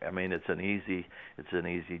there. I mean, it's an easy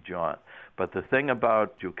jaunt. But the thing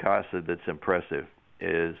about Jukasa that's impressive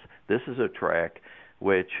is this is a track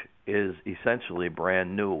which is essentially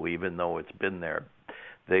brand new, even though it's been there.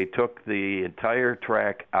 They took the entire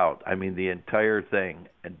track out, I mean the entire thing,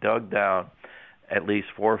 and dug down at least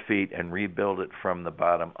 4 feet and rebuild it from the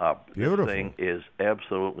bottom up. Beautiful. This thing is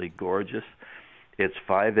absolutely gorgeous. It's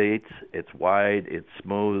 5/8, it's wide, it's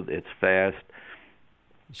smooth, it's fast.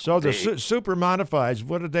 So the super modifieds,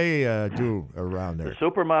 what do they do around there? The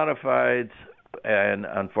super modifieds, and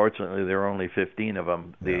unfortunately there are only 15 of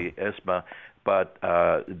them, the ESMA, but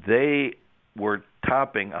they were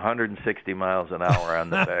topping 160 miles an hour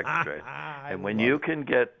on the backstretch. And when you can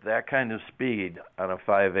get that kind of speed on a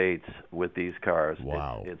 5/8 with these cars,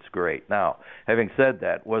 it's great. Now, having said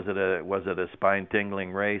that, was it a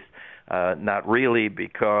spine-tingling race? Not really,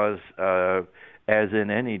 because as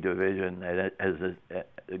in any division, as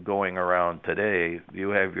going around today, you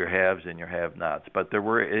have your haves and your have-nots. But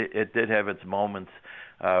it did have its moments.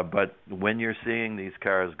 But when you're seeing these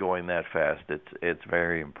cars going that fast, it's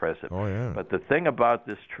very impressive. Oh, yeah. But the thing about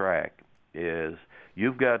this track is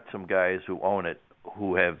you've got some guys who own it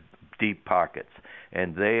who have deep pockets,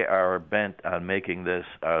 and they are bent on making this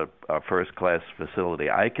a first-class facility.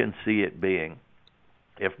 I can see it being,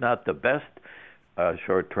 if not the best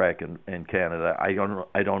short track in Canada. I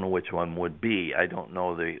don't know which one would be. I don't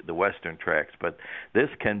know the Western tracks, but this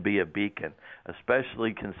can be a beacon,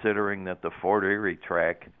 especially considering that the Fort Erie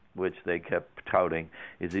track, which they kept touting,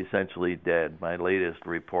 is essentially dead. My latest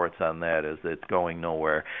reports on that is that it's going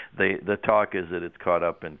nowhere. The talk is that it's caught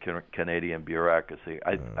up in Canadian bureaucracy.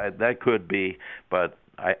 That could be, but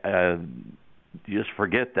I just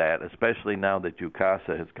forget that, especially now that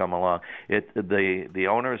UCASA has come along. The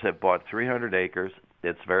owners have bought 300 acres.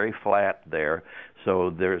 It's very flat there, so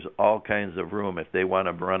there's all kinds of room. If they want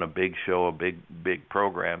to run a big show, a big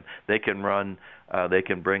program, they can run. They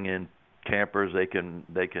can bring in campers. They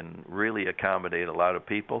can really accommodate a lot of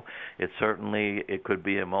people. It could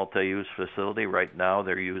be a multi-use facility. Right now,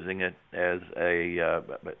 they're using it as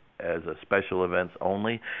a special events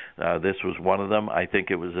only. This was one of them. I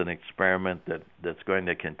think it was an experiment that's going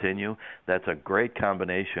to continue. That's a great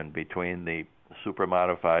combination between the super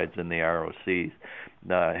modifieds and the ROCs.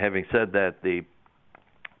 Having said that, the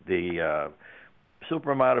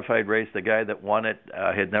super modified race, the guy that won it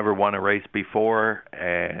had never won a race before,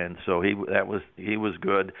 and so he was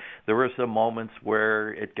good. There were some moments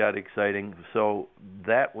where it got exciting, so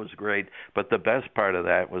that was great. But the best part of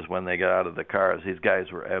that was when they got out of the cars. These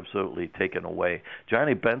guys were absolutely taken away.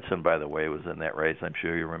 Johnny Benson, by the way, was in that race. I'm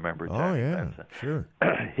sure you remember Johnny Benson. Sure.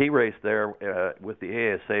 He raced there with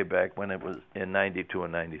the ASA back when it was in '92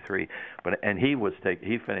 and '93, and he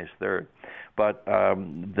finished third. But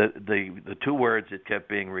the two words that kept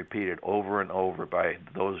being repeated over and over by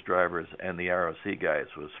those drivers and the ROC guys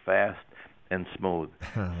was fast and smooth.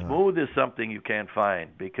 Smooth is something you can't find,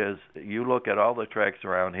 because you look at all the tracks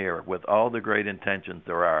around here with all the great intentions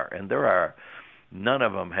there are, and none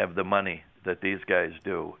of them have the money that these guys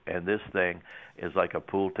do. And this thing is like a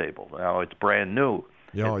pool table. Now, it's brand new.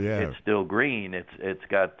 It's still green. It's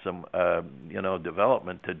got some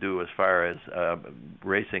development to do as far as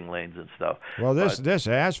racing lanes and stuff. Well, this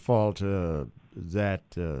asphalt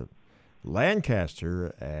that Lancaster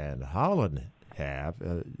and Holland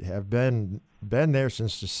have been there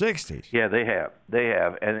since the '60s. Yeah, they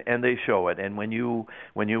have, and they show it. And when you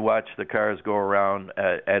watch the cars go around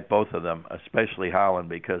at both of them, especially Holland,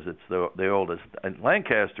 because it's the oldest. And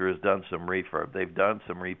Lancaster has done some refurb. They've done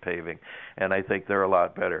some repaving, and I think they're a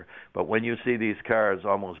lot better. But when you see these cars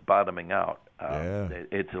almost bottoming out,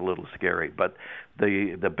 it's a little scary. But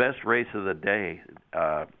the best race of the day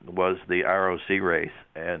was the ROC race,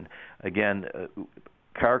 and again.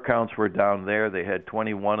 Car counts were down there. They had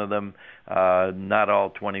 21 of them. Not all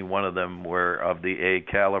 21 of them were of the A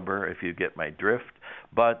caliber, if you get my drift.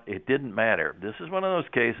 But it didn't matter. This is one of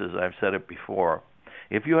those cases, I've said it before.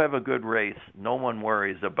 If you have a good race, no one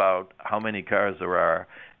worries about how many cars there are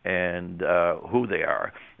and who they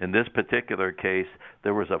are. In this particular case,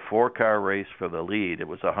 there was a 4-car race for the lead. It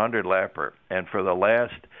was a 100-lapper. And for the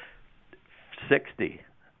last 60,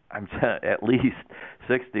 at least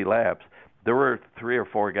 60 laps, there were 3 or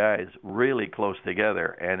 4 guys really close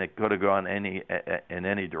together, and it could have gone in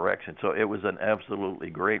any direction. So it was an absolutely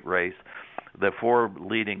great race. The 4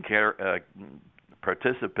 leading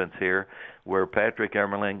participants here were Patrick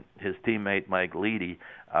Emmerling, his teammate Mike Leedy,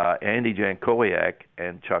 Andy Jankowiak,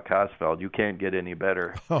 and Chuck Hosfeld. You can't get any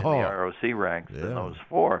better in the ROC ranks than those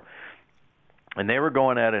 4. And they were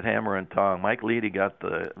going at it hammer and tong. Mike Leedy got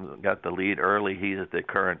the lead early. He's the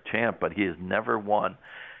current champ, but he has never won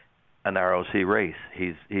an ROC race.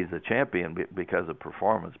 He's a champion because of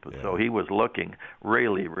performance, but so he was looking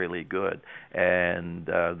really, really good. And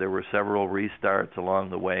there were several restarts along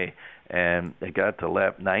the way, and they got to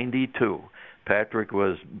lap 92. Patrick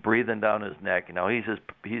was breathing down his neck. Now he's his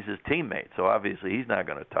teammate, so obviously he's not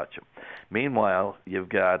going to touch him. Meanwhile, you've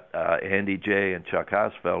got Andy J. and Chuck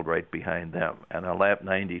Hosfeld right behind them. And on lap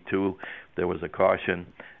 92, there was a caution.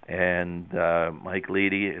 And Mike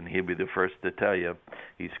Leedy, and he'll be the first to tell you,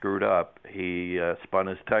 he screwed up. He spun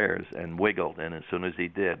his tires and wiggled, and as soon as he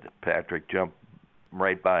did, Patrick jumped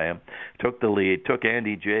right by him, took the lead, took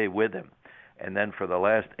Andy J. with him. And then for the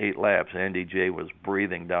last 8 laps, Andy J. was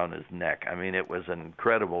breathing down his neck. I mean, it was an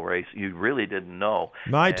incredible race. You really didn't know.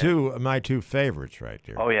 My two favorites right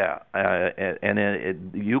there. Oh, yeah.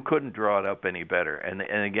 You couldn't draw it up any better. And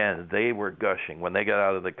again, they were gushing. When they got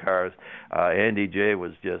out of the cars, Andy J.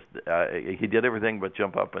 was just, he did everything but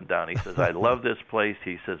jump up and down. He says, I love this place.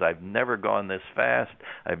 He says, I've never gone this fast.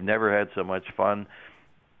 I've never had so much fun.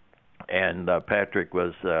 And Patrick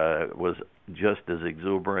was just as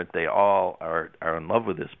exuberant. They all are in love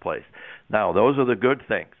with this place. Now, those are the good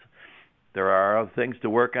things. There are other things to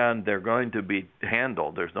work on. They're going to be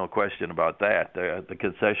handled. There's no question about that. The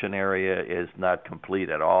concession area is not complete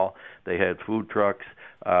at all. They had food trucks.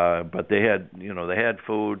 But they had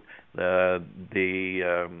food. The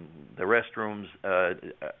restrooms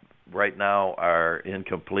right now are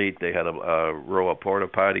incomplete. They had a row of porta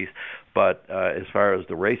potties, but as far as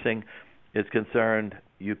the racing is concerned,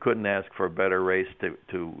 you couldn't ask for a better race to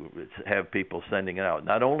have people sending it out.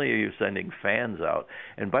 Not only are you sending fans out,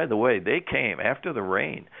 and by the way, they came after the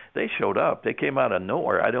rain. They showed up. They came out of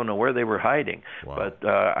nowhere. I don't know where they were hiding, but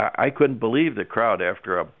I couldn't believe the crowd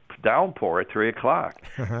after a downpour at 3 o'clock.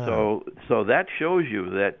 So that shows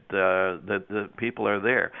you that the people are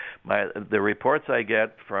there. The reports I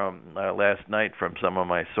get from last night from some of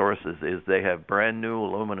my sources is they have brand new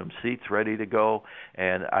aluminum seats ready to go,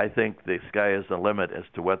 and I think the sky is the limit as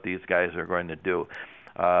to what these guys are going to do.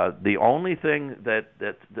 The only thing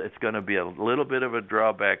that's going to be a little bit of a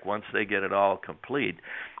drawback once they get it all complete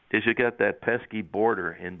is you get that pesky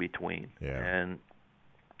border in between. And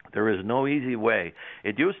there is no easy way.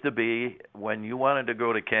 It used to be when you wanted to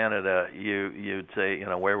go to Canada, you'd say,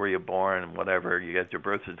 where were you born and whatever. You get your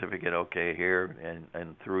birth certificate, okay, here,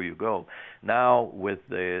 and through you go. Now with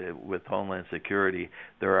Homeland Security,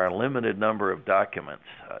 there are a limited number of documents.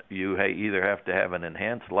 You either have to have an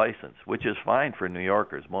enhanced license, which is fine for New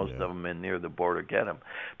Yorkers. Most of them in near the border get them.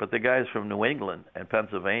 But the guys from New England and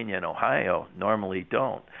Pennsylvania and Ohio normally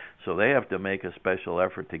don't. So they have to make a special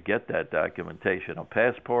effort to get that documentation, a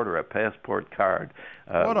passport or a passport card.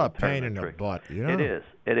 What a pain in the butt, It is.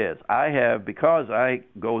 Because I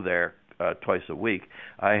go there twice a week,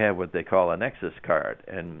 I have what they call a Nexus card.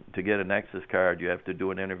 And to get a Nexus card, you have to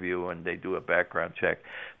do an interview and they do a background check.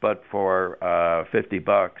 But for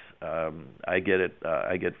 $50, I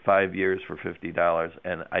get 5 years for $50,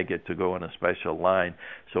 and I get to go in a special line.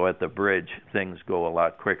 So at the bridge, things go a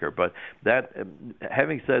lot quicker. But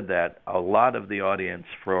having said that, a lot of the audience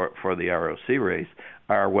for the ROC race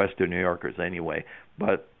are Western New Yorkers anyway.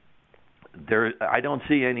 But I don't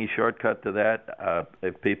see any shortcut to that.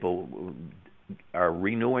 If people are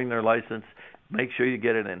renewing their license, make sure you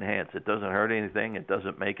get it enhanced. It doesn't hurt anything. It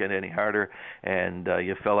doesn't make it any harder, and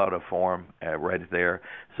you fill out a form right there.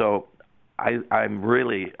 So I'm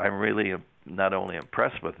really not only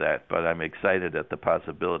impressed with that, but I'm excited at the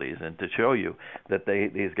possibilities. And to show you that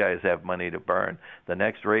these guys have money to burn, the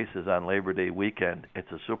next race is on Labor Day weekend. It's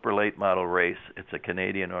a super late model race. It's a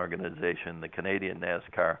Canadian organization, the Canadian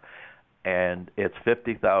NASCAR. And it's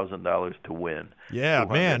 $50,000 to win. Yeah,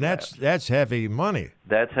 man, that's heavy money.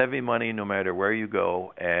 That's heavy money no matter where you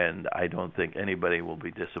go, and I don't think anybody will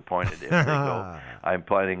be disappointed if they go. I'm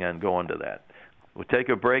planning on going to that. We'll take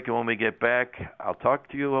a break, and when we get back, I'll talk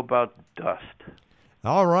to you about dust.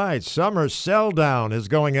 All right, summer sell-down is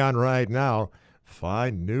going on right now.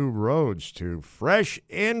 Find new roads to fresh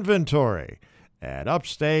inventory at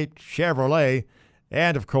Upstate Chevrolet.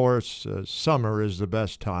 And, of course, summer is the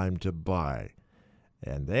best time to buy.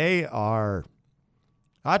 And they are,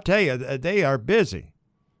 I tell you, they are busy.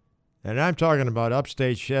 And I'm talking about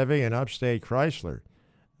Upstate Chevy and Upstate Chrysler.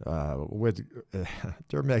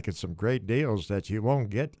 They're making some great deals that you won't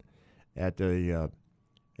get at the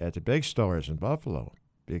big stores in Buffalo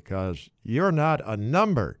because you're not a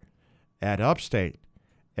number at Upstate.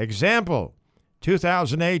 Example,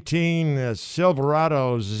 2018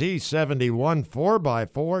 Silverado Z71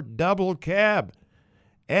 4x4 double cab,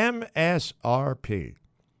 MSRP,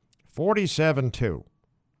 $47,200.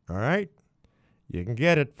 All right? You can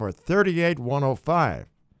get it for $38,105.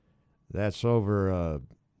 That's over a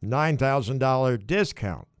 $9,000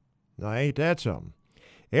 discount. Now, ain't that something?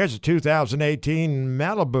 Here's a 2018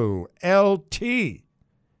 Malibu LT,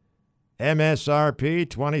 MSRP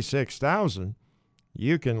 $26,000.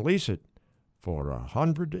 You can lease it for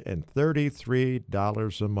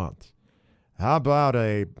 $133 a month. How about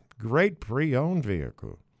a great pre-owned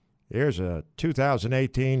vehicle? Here's a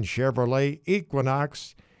 2018 Chevrolet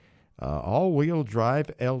Equinox all-wheel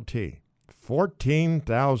drive LT,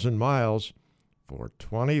 14,000 miles for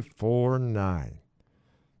 $24,900.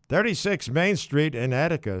 36 Main Street in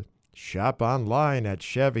Attica. Shop online at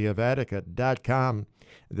ChevyofAttica.com.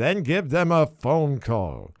 Then give them a phone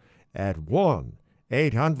call at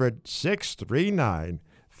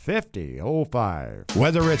 1-800-639-5005.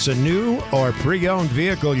 Whether it's a new or pre-owned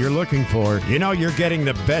vehicle you're looking for, you know you're getting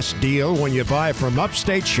the best deal when you buy from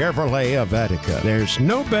Upstate Chevrolet of Attica. There's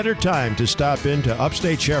no better time to stop into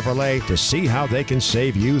Upstate Chevrolet to see how they can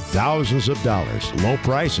save you thousands of dollars. Low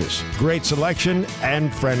prices, great selection,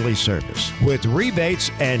 and friendly service. With rebates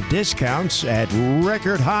and discounts at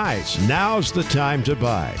record highs, now's the time to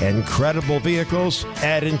buy. Incredible vehicles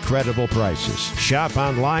at incredible prices. Shop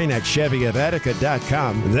online at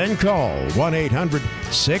ChevyofAttica.com. Then call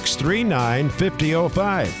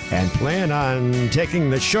 1-800-639-5005 and plan on taking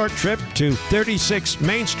the short trip to 36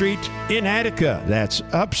 Main Street in Attica. That's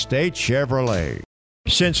Upstate Chevrolet.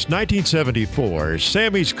 Since 1974,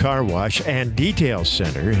 Sammy's Car Wash and Detail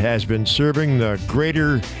Center has been serving the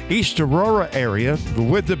greater East Aurora area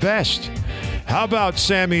with the best. How about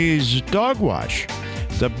Sammy's Dog Wash?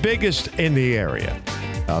 The biggest in the area.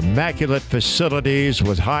 Immaculate facilities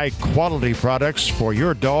with high-quality products for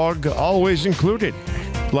your dog always included,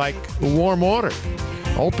 like warm water.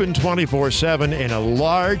 Open 24/7 in a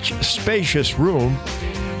large, spacious room,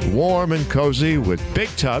 warm and cozy with big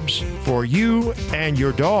tubs for you and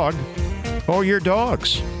your dog or your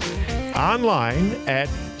dogs. Online at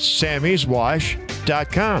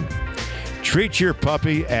sammyswash.com. Treat your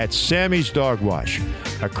puppy at Sammy's Dog Wash,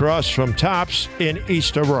 across from Tops in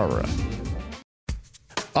East Aurora.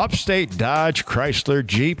 Upstate Dodge, Chrysler,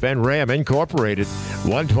 Jeep, and Ram Incorporated,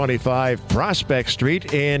 125 Prospect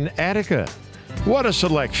Street in Attica. What a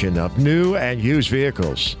selection of new and used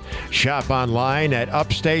vehicles. Shop online at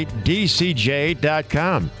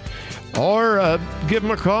upstatedcj.com or give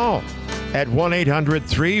them a call at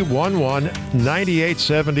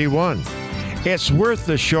 1-800-311-9871. It's worth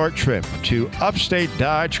the short trip to Upstate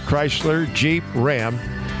Dodge, Chrysler, Jeep, Ram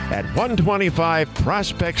at 125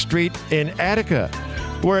 Prospect Street in Attica,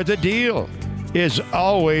 where the deal is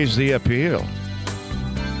always the appeal.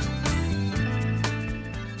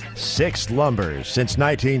 Six Lumber. Since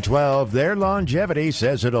 1912, their longevity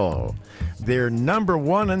says it all. They're number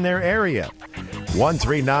one in their area.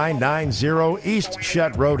 13990 East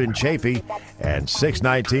Shutt Road in Chaffee and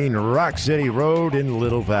 619 Rock City Road in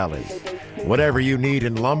Little Valley. Whatever you need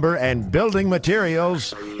in lumber and building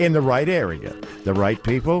materials in the right area, the right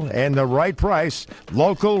people, and the right price,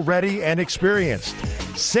 local, ready, and experienced.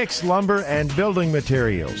 Six Lumber and Building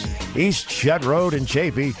Materials, East Shutt Road in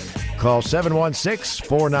Chaffee. Call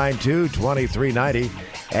 716-492-2390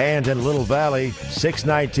 and in Little Valley,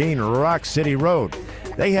 619 Rock City Road.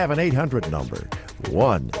 They have an 800 number,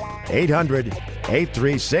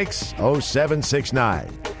 1-800-836-0769.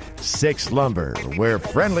 Six Lumber, where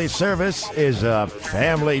friendly service is a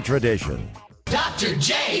family tradition. Dr.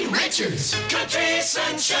 J. Richards, Country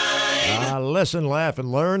Sunshine. Listen, laugh,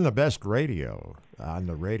 and learn the best radio on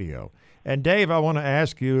the radio. And Dave, I want to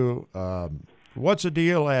ask you, what's the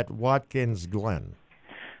deal at Watkins Glen?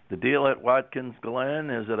 The deal at Watkins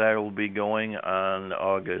Glen is that I will be going on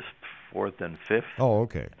August 4th and 5th. Oh,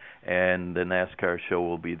 okay. And the NASCAR show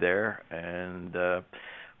will be there, and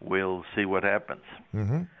we'll see what happens.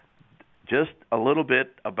 Mm-hmm. Just a little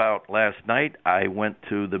bit about last night. I went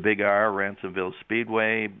to the Big R, Ransomville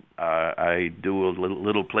Speedway. I do a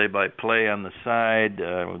little play-by-play on the side.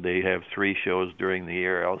 They have 3 shows during the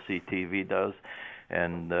year, LCTV does,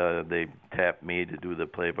 and they tapped me to do the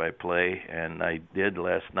play-by-play, and I did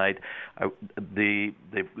last night. The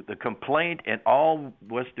complaint in all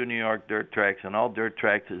Western New York dirt tracks and all dirt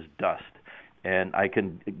tracks is dust. And I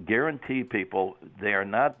can guarantee people they are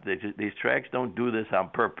not, these tracks don't do this on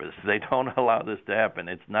purpose. They don't allow this to happen.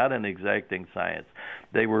 It's not an exacting science.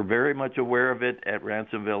 They were very much aware of it at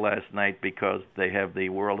Ransomville last night because they have the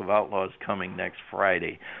World of Outlaws coming next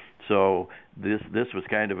Friday. So this was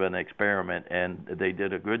kind of an experiment, and they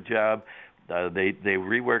did a good job. They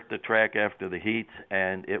reworked the track after the heats,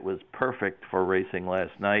 and it was perfect for racing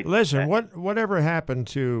last night. Listen, whatever happened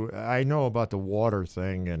to, I know about the water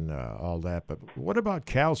thing and all that, but what about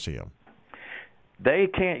calcium? They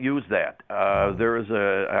can't use that. There is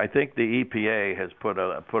I think the EPA has put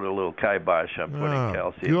a little kibosh on putting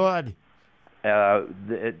calcium. Good.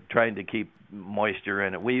 Trying to keep moisture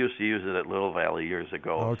in it. We used to use it at Little Valley years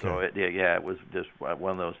ago. Okay. So it was just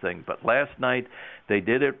one of those things. But last night they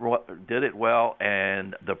did it well,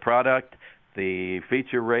 and the product, the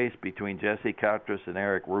feature race between Jesse Cotras and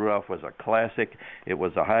Eric Rudolph was a classic. It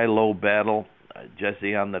was a high-low battle.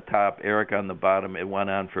 Jesse on the top, Eric on the bottom. It went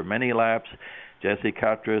on for many laps. Jesse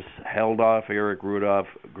Cotras held off Eric Rudolph.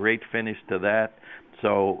 Great finish to that.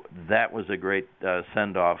 So that was a great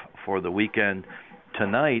send-off for the weekend.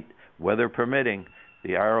 Tonight, weather permitting,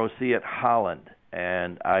 the ROC at Holland,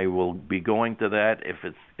 and I will be going to that if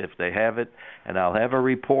they have it, and I'll have a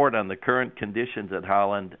report on the current conditions at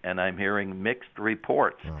Holland, and I'm hearing mixed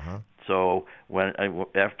reports. Uh-huh. So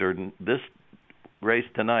after this race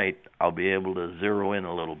tonight, I'll be able to zero in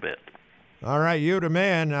a little bit. All right, you the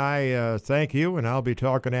man. I thank you, and I'll be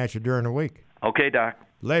talking at you during the week. Okay, Doc.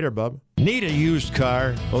 Later, bub. Need a used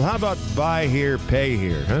car? Well, how about buy here, pay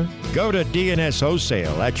here, huh? Go to DNS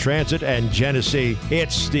Wholesale at Transit and Genesee.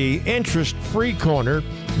 It's the interest-free corner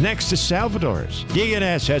next to Salvador's.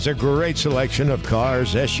 DNS has a great selection of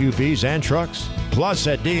cars, SUVs, and trucks. Plus,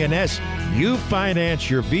 at DNS, you finance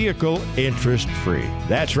your vehicle interest-free.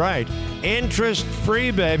 That's right,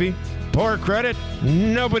 interest-free, baby. Poor credit?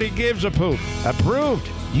 Nobody gives a poop. Approved.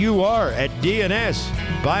 You are at DNS.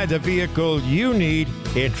 Buy the vehicle you need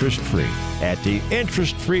interest-free. At the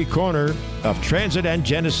interest-free corner of Transit and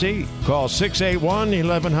Genesee. Call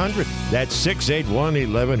 681-1100. That's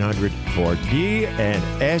 681-1100 for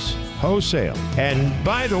DNS Wholesale. And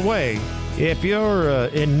by the way, if you're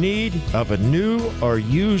in need of a new or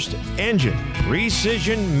used engine,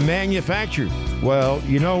 precision manufactured, well,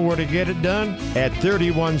 you know where to get it done? At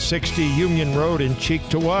 3160 Union Road in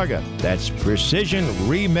Cheektowaga. That's precision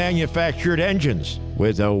remanufactured engines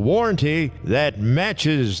with a warranty that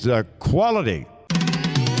matches the quality.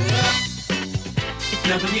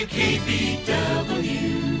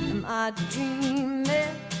 WKBW. Am I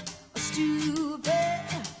dreaming or stupid?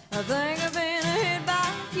 I think I've been hit by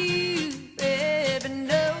you, babe, but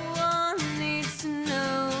no one needs to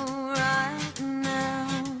know right now.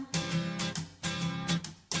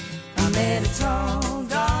 I met a tall,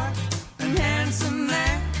 dark, and handsome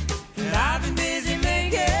man, and I've been busy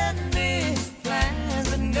making big plans,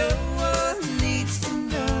 but no one needs to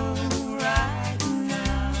know right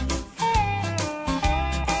now.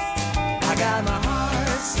 I got my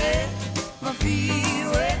heart set, my feet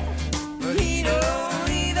wet, but he don't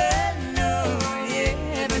even know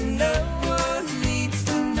yet, but no one needs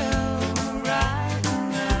to know right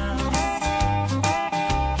now.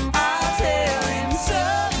 I'll tell him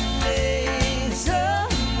someday, some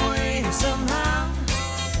way, somehow,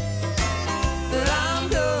 that I'm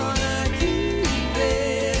gonna keep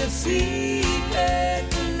it a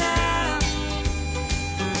secret for now.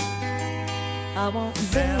 I want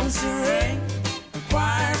bells to ring, a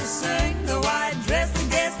choir to sing, the white dress, the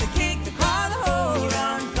guest, the cake, the car, the whole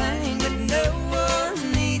darn thing, but no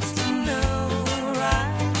one needs to know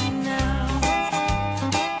right now.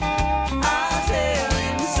 I'll tell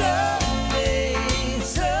him someday,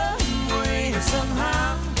 some way,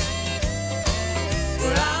 somehow,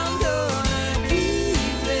 that I'm gonna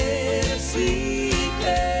keep it a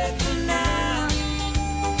secret for now.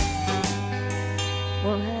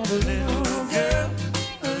 We'll have a little girl,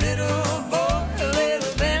 a little boy, a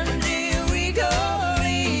little Benji we call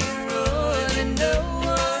Leroy, and no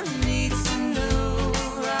one needs to know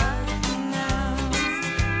right now.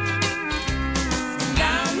 And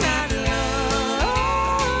I'm not lonely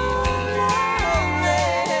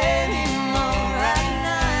anymore at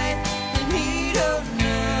night, and he don't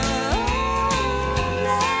know.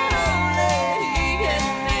 Lonely, he can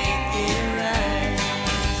make it right.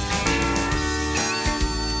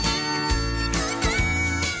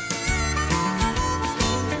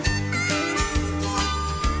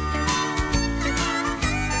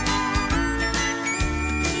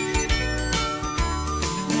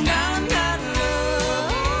 And I'm not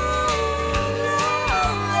lonely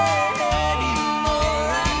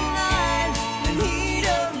anymore at night, and he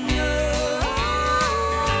don't know.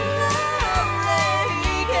 Lonely,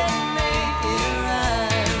 he can make it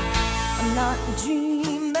right. I'm not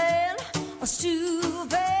dreaming or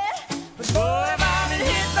stupid, but boy, if I've been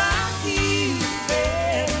hit by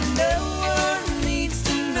Cupid, no one needs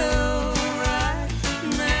to know right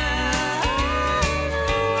now.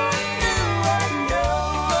 No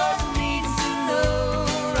one needs to know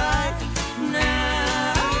right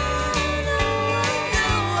now.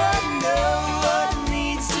 No one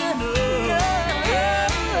needs to know right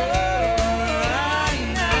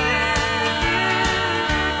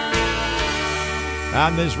now.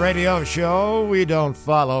 On this radio show, we don't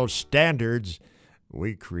follow standards,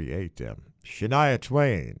 we create them. Shania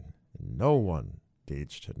Twain, no one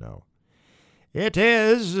needs to know. It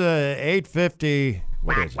is 8:50,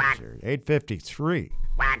 what is it, sir? 8:53.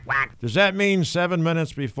 Does that mean 7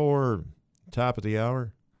 minutes before top of the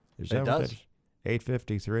hour? Is that It what does. that is?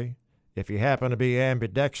 8:53. If you happen to be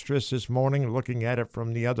ambidextrous this morning, looking at it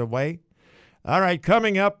from the other way. All right,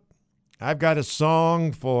 coming up, I've got a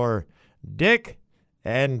song for Dick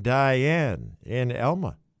and Diane in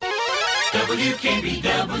Elma.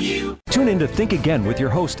 WKBW. Tune in to Think Again with your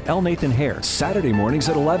host, L. Nathan Hare, Saturday mornings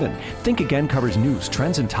at 11. Think Again covers news,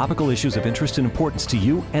 trends, and topical issues of interest and importance to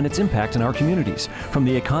you and its impact in our communities. From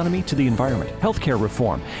the economy to the environment, healthcare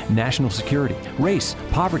reform, national security, race,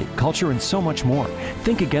 poverty, culture, and so much more.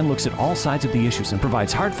 Think Again looks at all sides of the issues and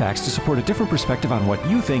provides hard facts to support a different perspective on what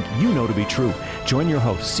you think you know to be true. Join your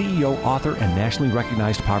host, CEO, author, and nationally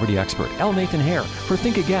recognized poverty expert, L. Nathan Hare, for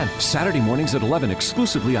Think Again, Saturday mornings at 11,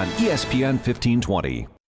 exclusively on ESPN 1520.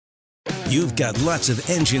 You've got lots of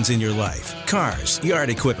engines in your life. Cars, yard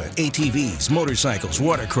equipment, ATVs, motorcycles,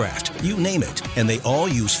 watercraft, you name it. And they all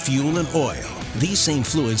use fuel and oil. These same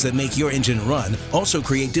fluids that make your engine run also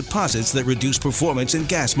create deposits that reduce performance and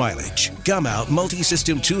gas mileage. Gum Out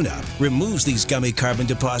Multi-System Tune-Up removes these gummy carbon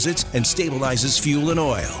deposits and stabilizes fuel and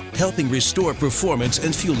oil, helping restore performance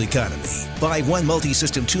and fuel economy. Buy one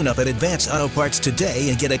Multi-System Tune-Up at Advanced Auto Parts today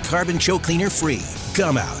and get a carbon choke cleaner free.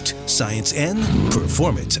 Gum Out. Science in,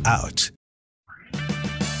 performance out.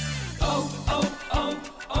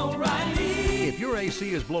 If your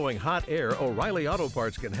AC is blowing hot air, O'Reilly Auto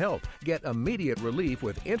Parts can help. Get immediate relief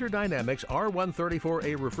with Interdynamics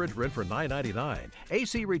R134A refrigerant for $9.99.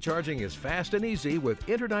 AC recharging is fast and easy with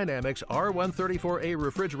Interdynamics R134A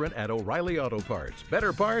refrigerant at O'Reilly Auto Parts.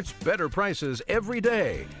 Better parts, better prices every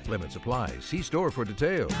day. Limit supply. See store for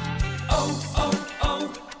details.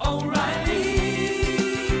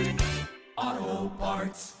 O'Reilly Auto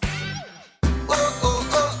Parts.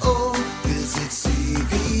 Visit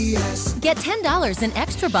CVS. Get $10 in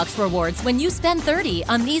extra bucks rewards when you spend $30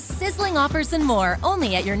 on these sizzling offers and more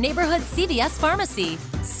only at your neighborhood CVS pharmacy.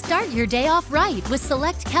 Start your day off right with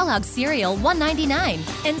select Kellogg's cereal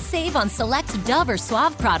 $1.99 and save on select Dove or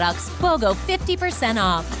Suave products BOGO 50%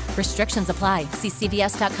 off. Restrictions apply. See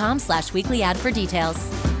cvs.com/weekly ad for details.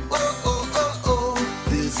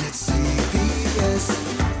 Visit CVS.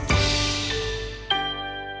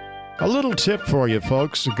 A little tip for you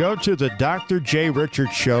folks. Go to the Dr. J.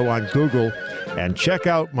 Richards Show on Google and check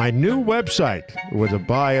out my new website with a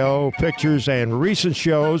bio, pictures, and recent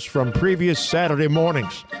shows from previous Saturday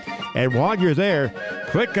mornings. And while you're there,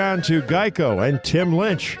 click on to Geico and Tim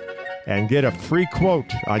Lynch and get a free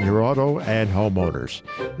quote on your auto and homeowners.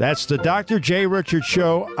 That's the Dr. J. Richards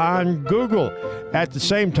Show on Google. At the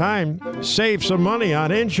same time, save some money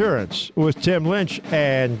on insurance with Tim Lynch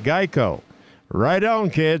and Geico. Right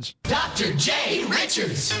on, kids. Dr. J.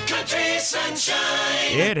 Richards, Country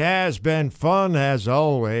Sunshine. It has been fun as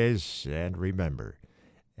always. And remember,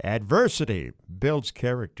 adversity builds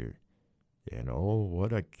character. And oh,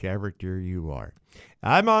 what a character you are.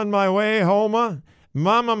 I'm on my way home.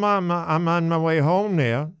 Mama, I'm on my way home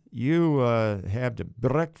now. You have the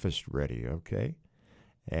breakfast ready, okay?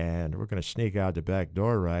 And we're going to sneak out the back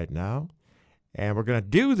door right now. And we're going to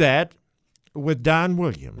do that with Don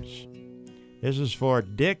Williams. This is for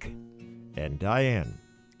Dick and Diane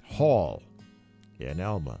Hall in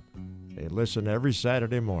Elma. They listen every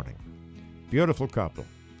Saturday morning. Beautiful couple.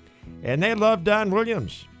 And they love Don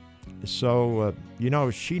Williams. So,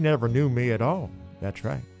 she never knew me at all. That's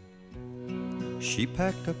right. She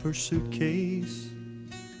packed up her suitcase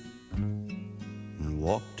and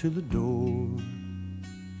walked to the door.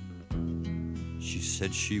 She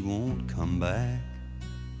said she won't come back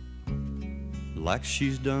like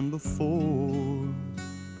she's done before.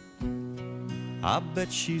 I bet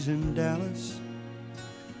she's in Dallas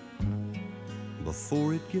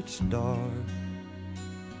before it gets dark.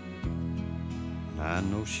 I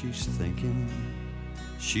know she's thinking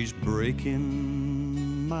she's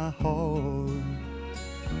breaking my heart.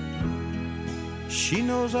 She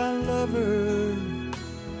knows I love her,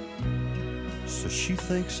 so she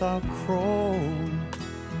thinks I'll crawl.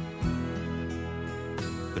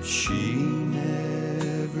 But she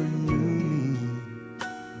never knew me.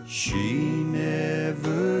 She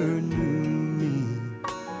never knew me.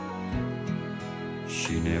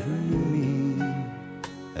 She never knew me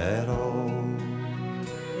at all.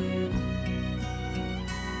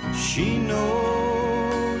 She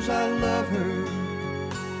knows I love her.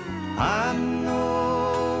 I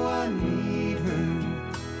know I need her.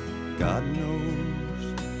 God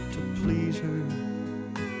knows to please her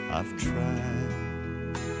I've tried,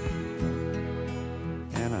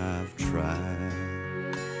 and I've tried.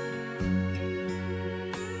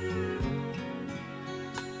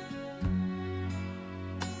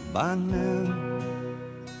 By now,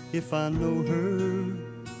 if I know her,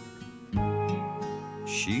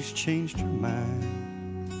 she's changed her mind.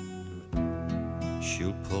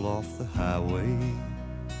 She'll pull off the highway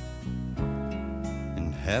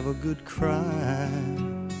and have a good cry,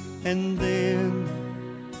 and then,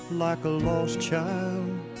 like a lost child,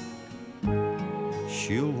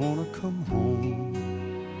 she'll wanna come home.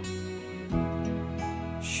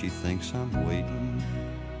 She thinks I'm waiting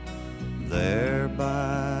there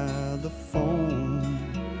by the phone.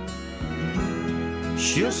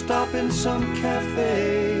 She'll stop in some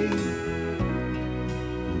cafe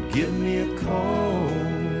and give me a call.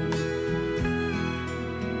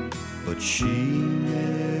 But she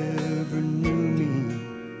never knew me.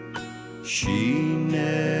 She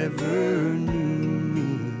never knew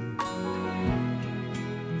me.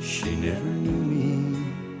 She never knew me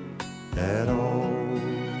at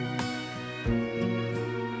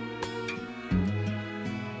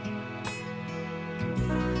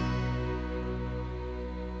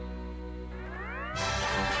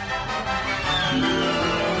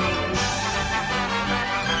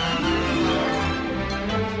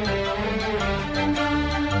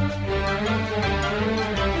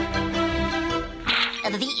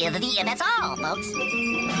And that's all, folks.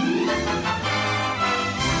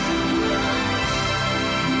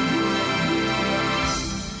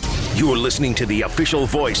 You're listening to the official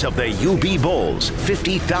voice of the UB Bulls,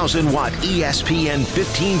 50,000 watt ESPN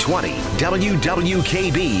 1520,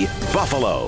 WWKB, Buffalo.